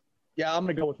 Yeah, I'm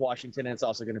going to go with Washington, and it's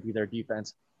also going to be their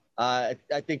defense. I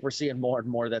think we're seeing more and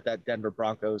more that Denver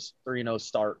Broncos 3-0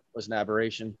 start was an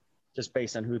aberration just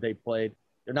based on who they played.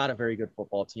 They're not a very good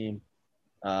football team.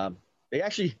 They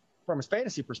actually, from a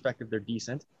fantasy perspective, they're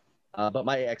decent. But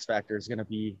my X factor is going to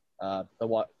be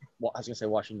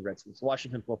Washington Redskins. The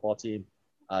Washington football team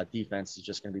defense is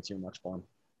just going to be too much fun.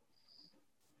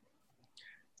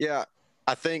 Yeah,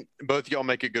 I think both of y'all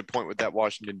make a good point with that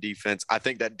Washington defense. I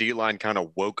think that D-line kind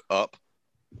of woke up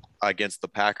against the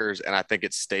Packers, and I think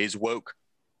it stays woke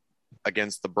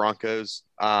against the Broncos.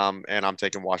 And I'm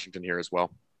taking Washington here as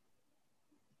well.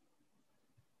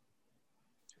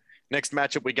 Next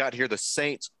matchup we got here, the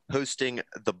Saints hosting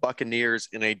the Buccaneers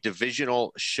in a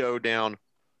divisional showdown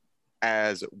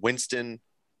as Winston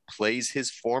plays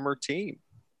his former team.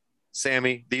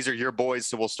 Sammy, these are your boys,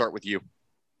 so we'll start with you.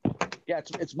 Yeah,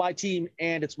 it's my team,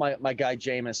 and it's my guy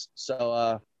Jameis.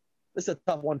 So this is a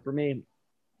tough one for me.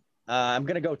 I'm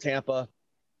going to go Tampa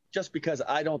just because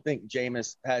I don't think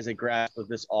Jameis has a grasp of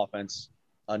this offense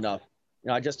enough.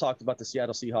 I just talked about the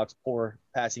Seattle Seahawks' poor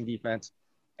passing defense,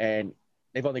 and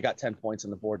they've only got 10 points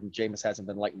on the board, and Jameis hasn't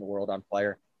been lighting the world on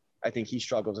fire. I think he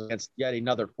struggles against yet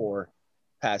another poor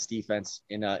pass defense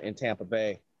in Tampa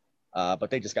Bay, but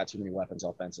they just got too many weapons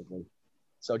offensively.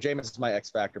 So Jameis is my X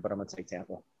factor, but I'm going to take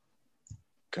Tampa.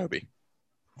 Kobe.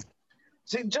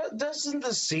 See, doesn't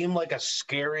this seem like a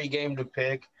scary game to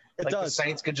pick? It like does. The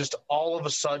Saints could just all of a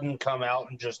sudden come out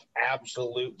and just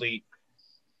absolutely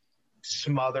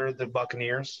smother the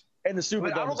Buccaneers. And the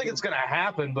Superdome. I don't think it's going to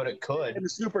happen, but it could. And the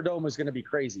Superdome is going to be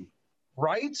crazy.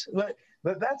 Right? But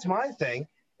But that's my thing.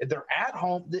 If they're at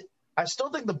home, I still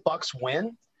think the Bucks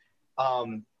win.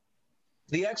 I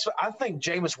think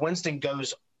Jameis Winston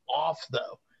goes off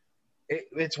though.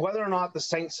 It's whether or not the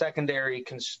Saints secondary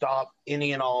can stop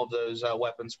any and all of those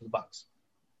weapons for the Bucks.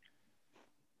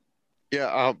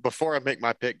 Yeah. Before I make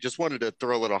my pick, just wanted to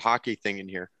throw a little hockey thing in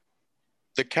here.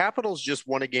 The Capitals just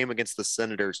won a game against the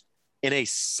Senators in a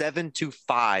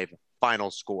 7-5 final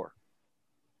score.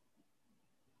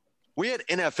 We had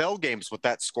NFL games with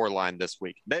that score line this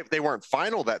week. They weren't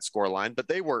final that score line, but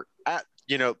they were at,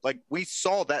 we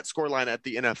saw that score line at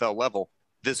the NFL level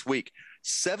this week.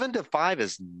 7-5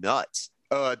 is nuts.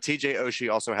 TJ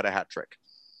Oshie also had a hat trick.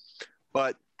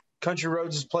 But Country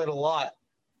Roads has played a lot.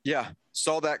 Yeah,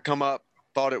 saw that come up.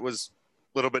 Thought it was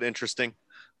a little bit interesting.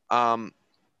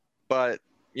 But,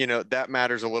 that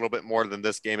matters a little bit more than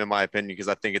this game, in my opinion, because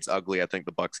I think it's ugly. I think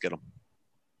the Bucks get them.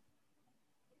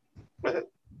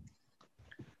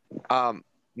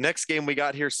 Next game we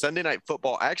got here, Sunday Night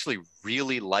Football. I actually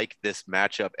really like this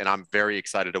matchup, and I'm very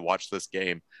excited to watch this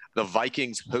game. The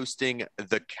Vikings hosting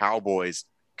the Cowboys.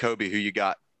 Kobe, who you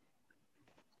got?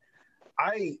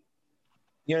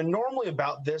 Normally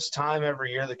about this time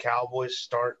every year, the Cowboys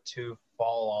start to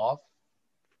fall off.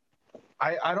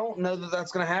 I don't know that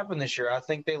that's going to happen this year. I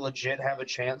think they legit have a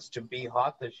chance to be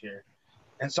hot this year.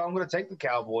 And so I'm going to take the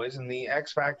Cowboys, and the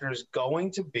X factor is going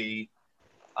to be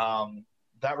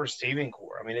that receiving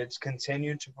core. I mean, it's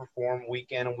continued to perform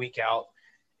week in and week out,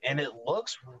 and it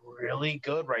looks really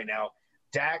good right now.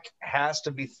 Dak has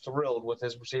to be thrilled with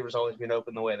his receivers always being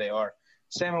open the way they are.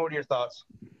 Sammy, what are your thoughts?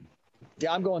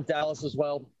 Yeah, I'm going Dallas as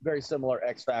well. Very similar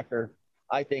X factor.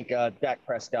 I think Dak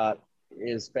Prescott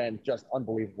has been just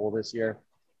unbelievable this year.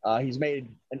 He's made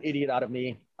an idiot out of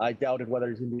me. I doubted whether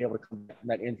he's going to be able to come back from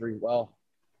that injury. Well,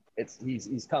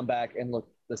 he's come back and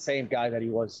looked the same guy that he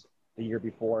was the year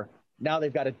before. Now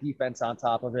they've got a defense on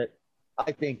top of it.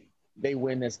 I think they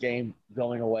win this game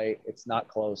going away. It's not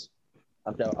close.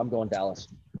 I'm going Dallas.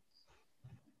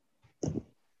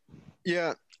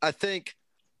 Yeah, I think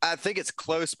it's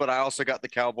close, but I also got the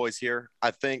Cowboys here.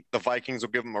 I think the Vikings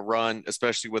will give them a run,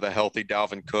 especially with a healthy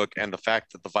Dalvin Cook, and the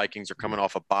fact that the Vikings are coming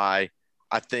off a bye.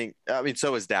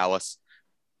 So is Dallas.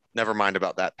 Never mind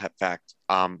about that fact.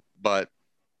 But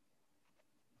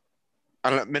I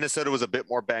don't know. Minnesota was a bit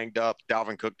more banged up.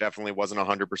 Dalvin Cook definitely wasn't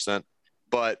 100%.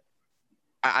 But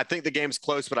I think the game's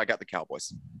close, but I got the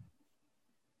Cowboys.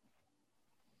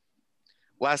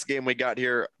 Last game we got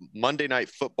here, Monday Night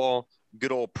Football.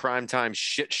 Good old primetime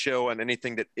shit show on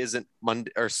anything that isn't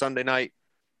Monday or Sunday night.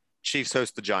 Chiefs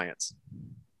host the Giants.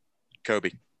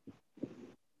 Kobe.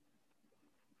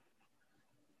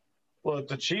 Look,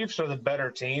 the Chiefs are the better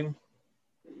team,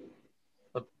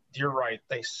 but you're right.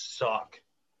 They suck.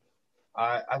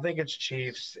 I think it's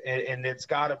Chiefs, and it's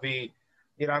got to be,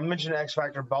 I mentioned X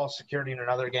Factor ball security in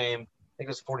another game. I think it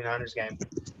was the 49ers game.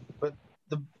 But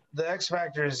the X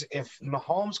Factor is if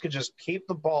Mahomes could just keep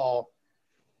the ball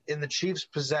in the Chiefs'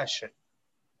 possession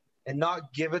and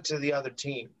not give it to the other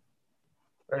team,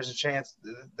 there's a chance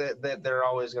that they're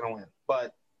always going to win.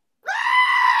 But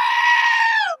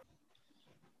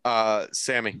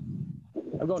Sammy.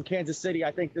 I'm going Kansas City.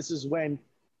 I think this is when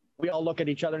we all look at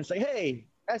each other and say, hey,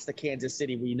 that's the Kansas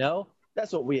City we know.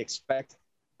 That's what we expect.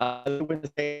 They win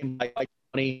the game by like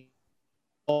 20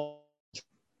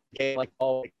 game like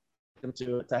all them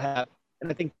to have. And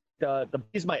I think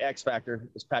he's my X factor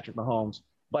is Patrick Mahomes.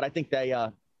 But I think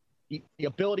the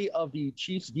ability of the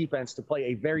Chiefs defense to play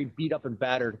a very beat up and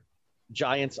battered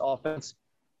Giants offense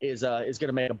is going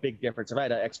to make a big difference. If I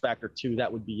had an X factor too,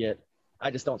 that would be it.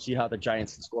 I just don't see how the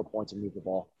Giants can score points and move the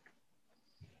ball.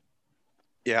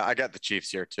 Yeah, I got the Chiefs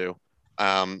here too.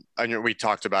 I know we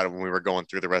talked about it when we were going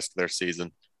through the rest of their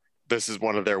season. This is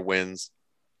one of their wins,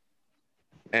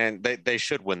 and they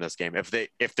should win this game. If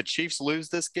the Chiefs lose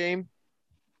this game,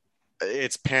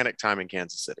 it's panic time in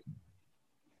Kansas City.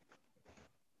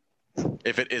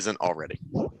 If it isn't already.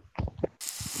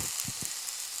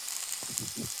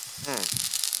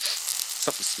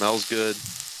 Something smells good.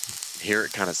 Hear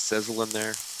it kind of sizzle in there.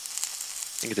 I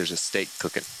think there's a steak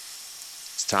cooking.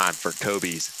 It's time for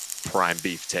Kobe's prime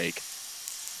beef take.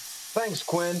 Thanks,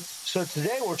 Quinn. So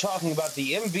today we're talking about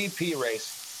the MVP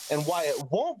race and why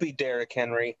it won't be Derrick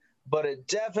Henry, but it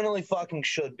definitely fucking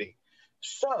should be.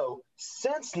 So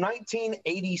since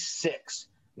 1986,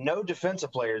 no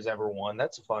defensive players ever won.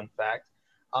 That's a fun fact.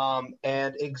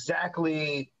 And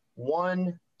exactly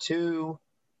 1, 2,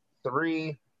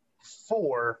 3,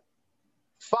 4,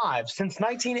 5. Since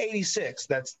 1986,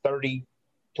 that's 30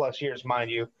 plus years, mind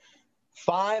you,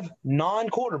 5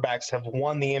 non-quarterbacks have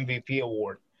won the MVP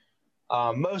award.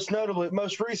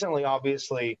 Most recently,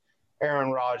 obviously,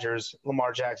 Aaron Rodgers,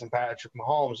 Lamar Jackson, Patrick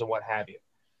Mahomes, and what have you.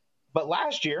 But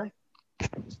last year,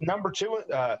 number two,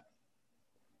 the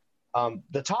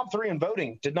top three in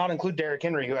voting did not include Derrick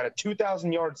Henry, who had a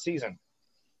 2,000-yard season.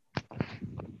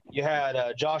 You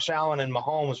had Josh Allen and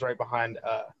Mahomes right behind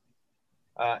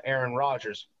Aaron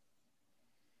Rodgers.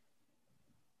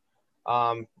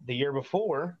 The year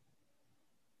before,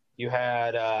 you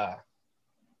had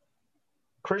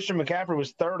Christian McCaffrey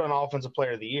was third on Offensive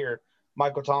Player of the Year.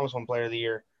 Michael Thomas won Player of the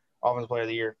Year, Offensive Player of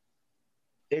the Year.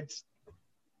 It's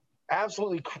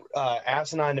absolutely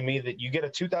asinine to me that you get a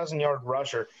 2,000-yard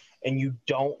rusher and you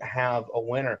don't have a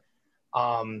winner.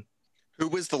 Who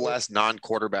was the last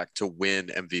non-quarterback to win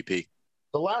MVP?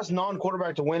 The last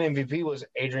non-quarterback to win MVP was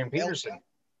Adrian Peterson,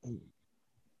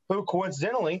 who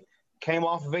coincidentally came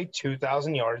off of a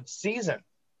 2,000-yard season.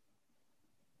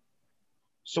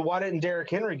 So why didn't Derrick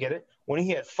Henry get it when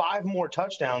he had 5 more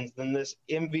touchdowns than this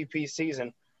MVP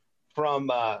season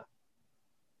from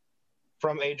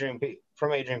Adrian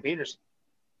Peterson?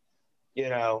 You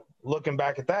know, looking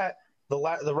back at that,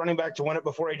 the running back to win it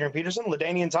before Adrian Peterson,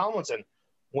 LaDainian Tomlinson,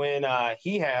 when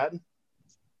he had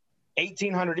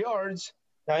 1,800 yards.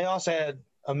 Now he also had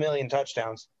 1 million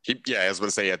touchdowns. I was going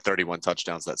to say he had 31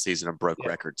 touchdowns that season and broke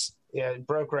records. Yeah,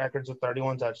 broke records with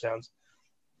 31 touchdowns.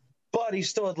 But he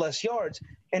still had less yards.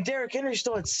 And Derrick Henry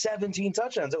still had 17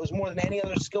 touchdowns. That was more than any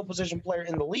other skill position player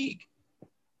in the league.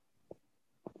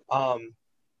 Then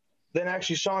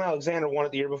actually Sean Alexander won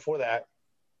it the year before that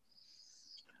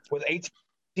with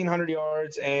 1,800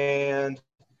 yards and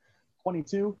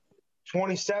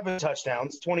 27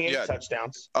 touchdowns, 28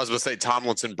 touchdowns. I was going to say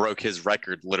Tomlinson broke his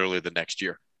record literally the next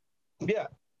year. Yeah.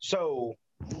 So,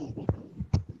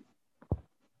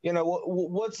 you know,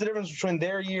 what's the difference between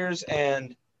their years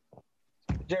and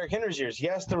Derrick Henry's years?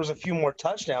 Yes, there was a few more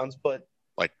touchdowns, but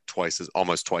like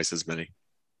almost twice as many.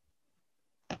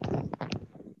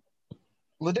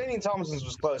 LaDainian Tomlinson's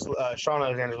was close. Sean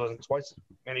Alexander's wasn't twice.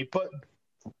 And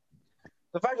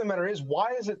the fact of the matter is,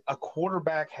 why is it a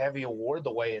quarterback-heavy award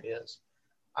the way it is?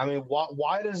 I mean,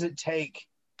 why does it take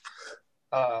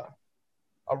a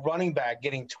running back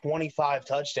getting 25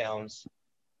 touchdowns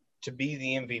to be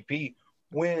the MVP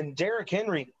when Derrick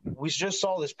Henry, we just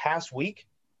saw this past week,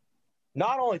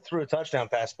 not only threw a touchdown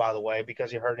pass, by the way,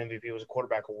 because he heard MVP was a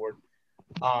quarterback award,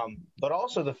 but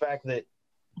also the fact that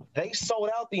they sold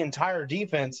out the entire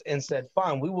defense and said,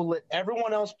 fine, we will let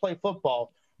everyone else play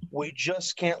football. We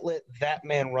just can't let that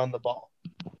man run the ball.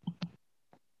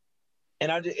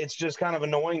 And it's just kind of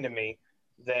annoying to me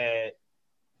that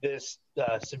this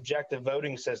subjective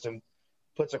voting system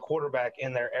puts a quarterback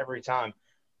in there every time.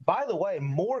 By the way,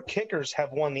 more kickers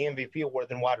have won the MVP award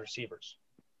than wide receivers.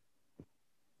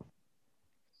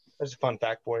 There's a fun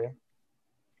fact for you.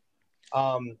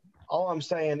 All I'm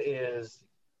saying is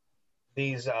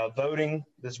this voting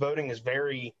is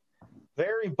very,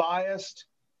 very biased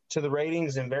to the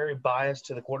ratings and very biased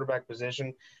to the quarterback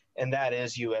position, and that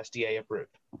is USDA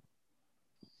approved.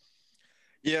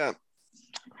 Yeah,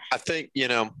 I think, you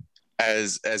know,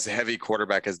 as heavy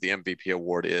quarterback as the MVP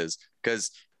award is,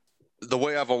 because the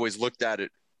way I've always looked at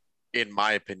it, in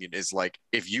my opinion, is like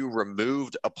if you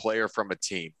removed a player from a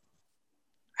team,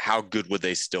 how good would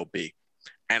they still be?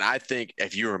 And I think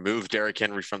if you remove Derrick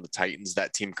Henry from the Titans,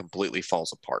 that team completely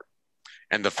falls apart.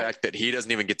 And the fact that he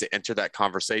doesn't even get to enter that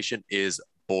conversation is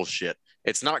bullshit.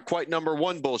 It's not quite number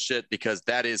one bullshit because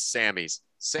that is Sammy's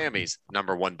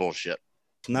number one bullshit.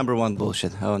 Number one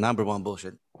bullshit. Oh, number one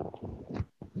bullshit.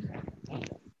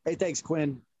 Hey, thanks,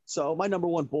 Quinn. So my number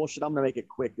one bullshit, I'm going to make it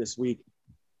quick this week.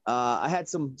 I had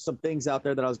some things out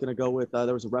there that I was going to go with.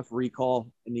 There was a referee call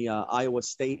in the Iowa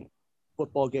State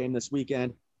football game this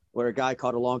weekend where a guy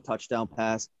caught a long touchdown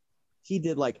pass. He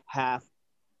did like half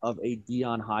of a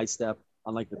Dion high step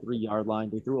on like the 3-yard line.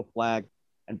 They threw a flag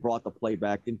and brought the play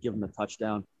back, didn't give him the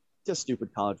touchdown. Just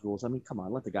stupid college rules. I mean, come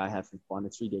on, let the guy have some fun.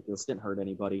 It's ridiculous. Didn't hurt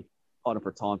anybody. Caught him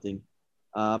for taunting.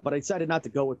 But I decided not to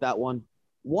go with that one.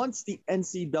 Once the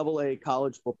NCAA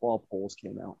college football polls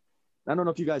came out, I don't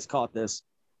know if you guys caught this,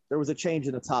 there was a change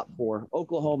in the top 4.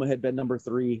 Oklahoma had been number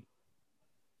 3.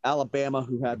 Alabama,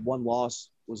 who had 1 loss,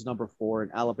 was number 4,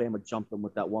 and Alabama jumped them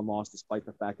with that 1 loss despite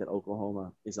the fact that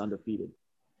Oklahoma is undefeated.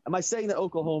 Am I saying that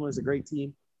Oklahoma is a great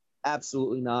team?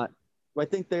 Absolutely not. Do I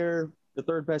think they're the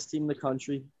 3rd best team in the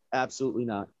country? Absolutely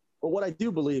not. But what I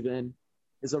do believe in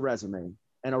is a resume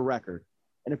and a record.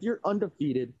 And if you're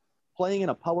undefeated, playing in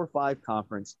a Power 5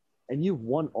 conference, and you've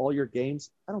won all your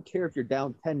games, I don't care if you're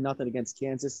down 10-0 against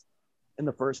Kansas in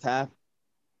the first half,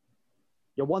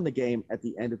 you won the game at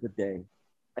the end of the day.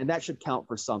 And that should count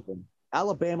for something.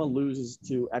 Alabama loses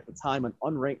to, at the time, an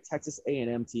unranked Texas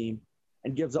A&M team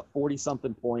and gives up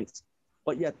 40-something points.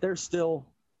 but yet they're still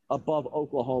above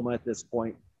Oklahoma at this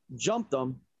point. Jumped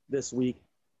them this week.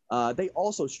 They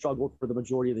also struggled for the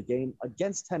majority of the game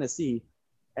against Tennessee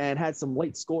and had some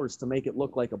late scores to make it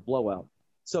look like a blowout.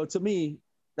 So to me,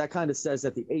 that kind of says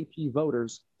that the AP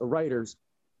voters, the writers,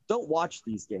 don't watch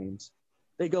these games.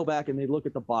 They go back and they look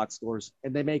at the box scores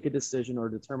and they make a decision or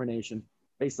a determination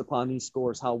based upon these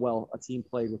scores, how well a team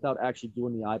played without actually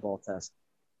doing the eyeball test.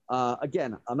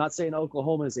 Again, I'm not saying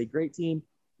Oklahoma is a great team,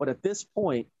 but at this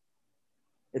point,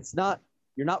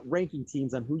 you're not ranking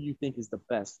teams on who you think is the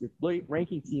best. You're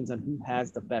ranking teams on who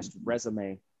has the best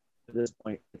resume at this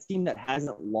point. A team that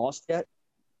hasn't lost yet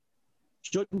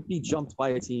shouldn't be jumped by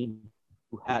a team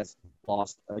who has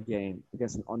lost a game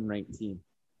against an unranked team.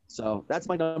 So that's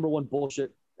my number one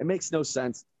bullshit. It makes no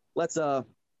sense. Let's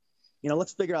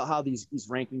figure out how these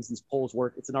rankings, these polls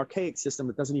work. It's an archaic system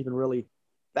that doesn't even really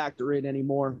factor in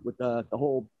anymore with the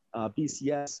whole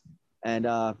BCS. And,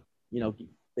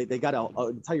 they got an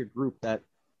entire group that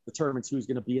determines who's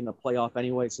going to be in the playoff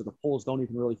anyway. So the polls don't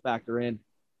even really factor in.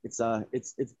 It's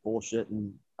bullshit.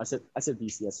 And I said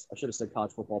BCS. I should have said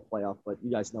college football playoff, but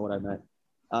you guys know what I meant.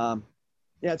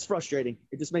 Yeah, it's frustrating.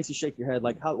 It just makes you shake your head.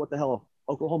 Like, what the hell?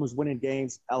 Oklahoma's winning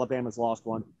games. Alabama's lost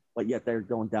one, but yet they're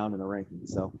going down in the rankings.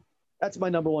 So that's my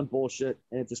number one bullshit,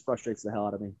 and it just frustrates the hell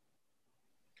out of me.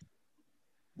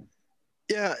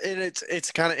 Yeah, and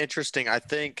it's kind of interesting. I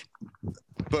think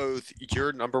both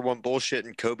your number one bullshit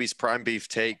and Kobe's prime beef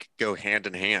take go hand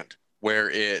in hand, where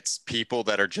it's people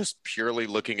that are just purely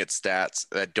looking at stats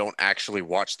that don't actually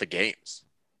watch the games.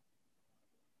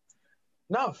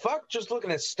 No, fuck just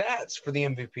looking at stats for the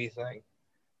MVP thing.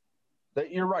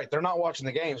 You're right. They're not watching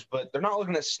the games, but they're not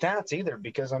looking at stats either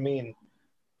because, I mean,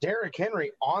 Derrick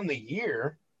Henry on the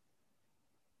year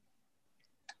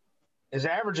is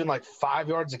averaging like 5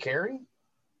 yards a carry.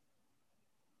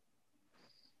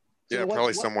 Yeah,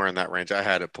 probably somewhere in that range. I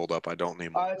had it pulled up. I don't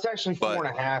need more. It's actually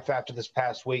 4.5 after this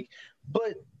past week.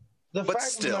 But the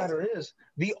fact of the matter is,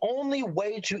 the only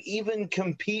way to even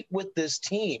compete with this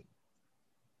team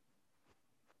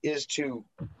is to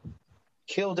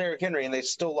kill Derrick Henry, and they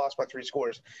still lost by 3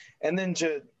 scores. And then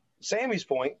to Sammy's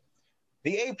point,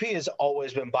 the AP has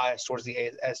always been biased towards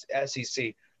the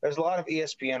SEC. There's a lot of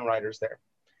ESPN writers there.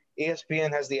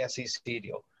 ESPN has the SEC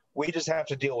deal. We just have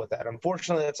to deal with that.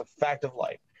 Unfortunately, that's a fact of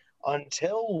life.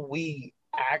 Until we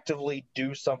actively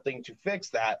do something to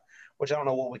fix that, which I don't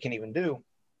know what we can even do,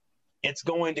 it's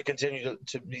going to continue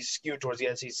to be skewed towards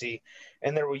the SEC.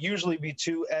 And there will usually be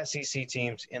 2 SEC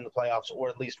teams in the playoffs, or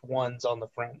at least one's on the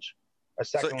fringe.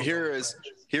 So here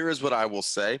is what I will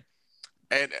say.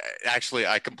 And actually,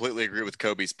 I completely agree with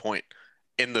Kobe's point.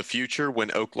 In the future,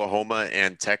 when Oklahoma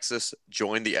and Texas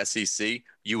join the SEC,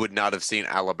 you would not have seen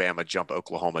Alabama jump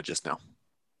Oklahoma just now.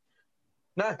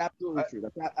 No, absolutely true.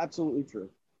 That's absolutely true.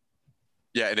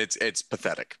 Yeah, and it's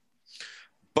pathetic.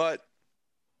 But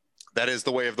that is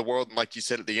the way of the world. And like you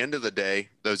said, at the end of the day,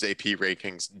 those AP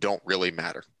rankings don't really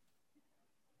matter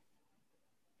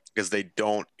because they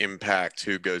don't impact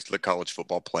who goes to the college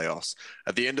football playoffs.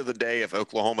 At the end of the day, if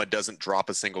Oklahoma doesn't drop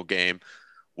a single game,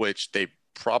 which they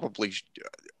probably,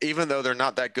 even though they're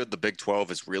not that good, the Big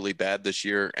 12 is really bad this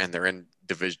year, and they're in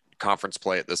division conference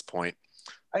play at this point.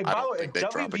 Hey, by the way, if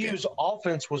WVU's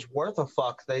offense was worth a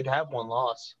fuck, they'd have one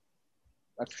loss.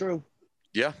 That's true.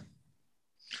 Yeah.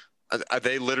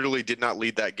 They literally did not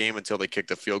lead that game until they kicked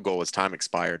a field goal as time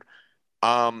expired.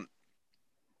 I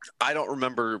don't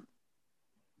remember.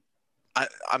 I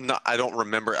don't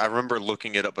remember. I remember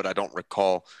looking it up, but I don't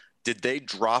recall. Did they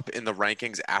drop in the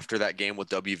rankings after that game with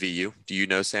WVU? Do you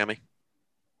know, Sammy?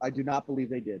 I do not believe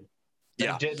they did. They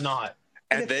did not.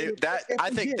 And I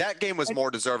think that game was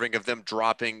more deserving of them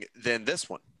dropping than this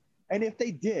one. And if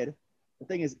they did, the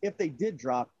thing is, if they did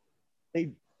drop,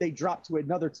 they dropped to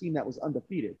another team that was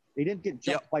undefeated. They didn't get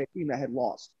jumped by a team that had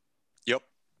lost. Yep.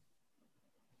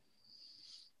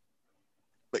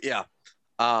 But yeah.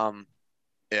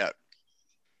 Yeah.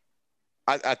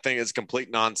 I think it's complete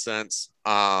nonsense.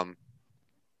 But,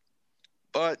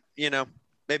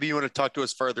 maybe you want to talk to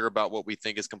us further about what we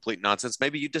think is complete nonsense.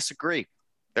 Maybe you disagree.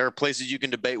 There are places you can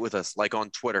debate with us, like on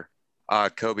Twitter.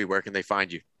 Kobe, where can they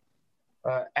find you?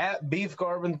 At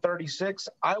BeefGarbin36,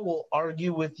 I will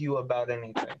argue with you about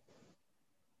anything.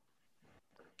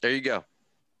 There you go.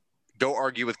 Go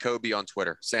argue with Kobe on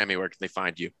Twitter. Sammy, where can they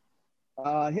find you?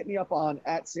 Hit me up on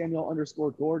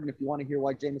 @Samuel_Gordon if you want to hear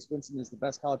why Jameis Winston is the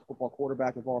best college football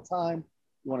quarterback of all time.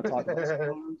 If you want to talk about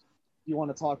Spurs, if you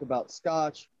want to talk about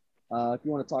Scotch, if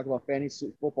you want to talk about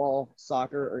fantasy football,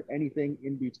 soccer, or anything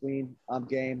in between, I'm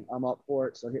game. I'm up for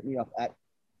it. So hit me up at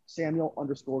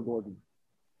 @Samuel_Gordon.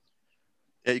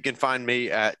 Yeah, you can find me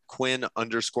at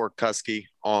Quinn_Cusky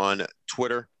on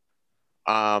Twitter.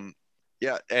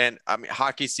 Yeah, and I mean,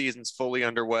 hockey season's fully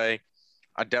underway.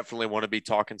 I definitely want to be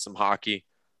talking some hockey.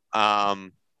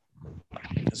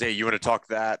 Say, you want to talk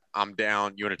that? I'm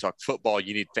down. You want to talk football?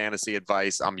 You need fantasy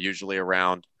advice? I'm usually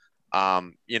around.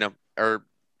 Or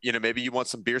maybe you want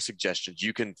some beer suggestions.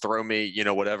 You can throw me,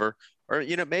 whatever. Or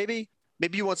maybe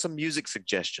you want some music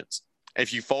suggestions.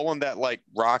 If you fall in that like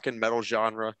rock and metal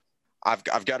genre,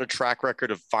 I've got a track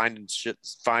record of finding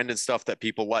stuff that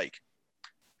people like.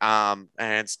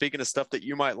 And speaking of stuff that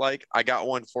you might like, I got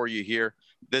one for you here.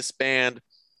 This band,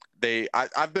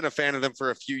 I've been a fan of them for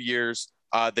a few years.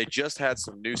 They just had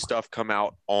some new stuff come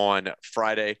out on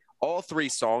Friday. All 3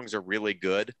 songs are really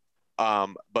good.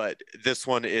 But this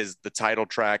one is the title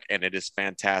track, and it is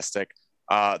fantastic.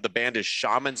 The band is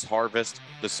Shaman's Harvest.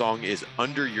 The song is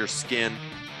Under Your Skin.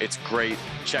 It's great.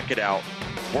 Check it out.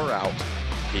 We're out.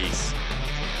 Peace.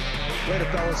 Later,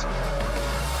 fellas.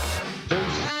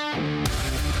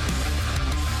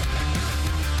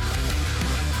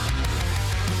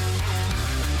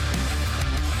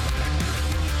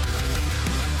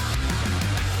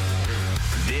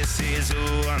 This is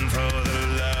one for the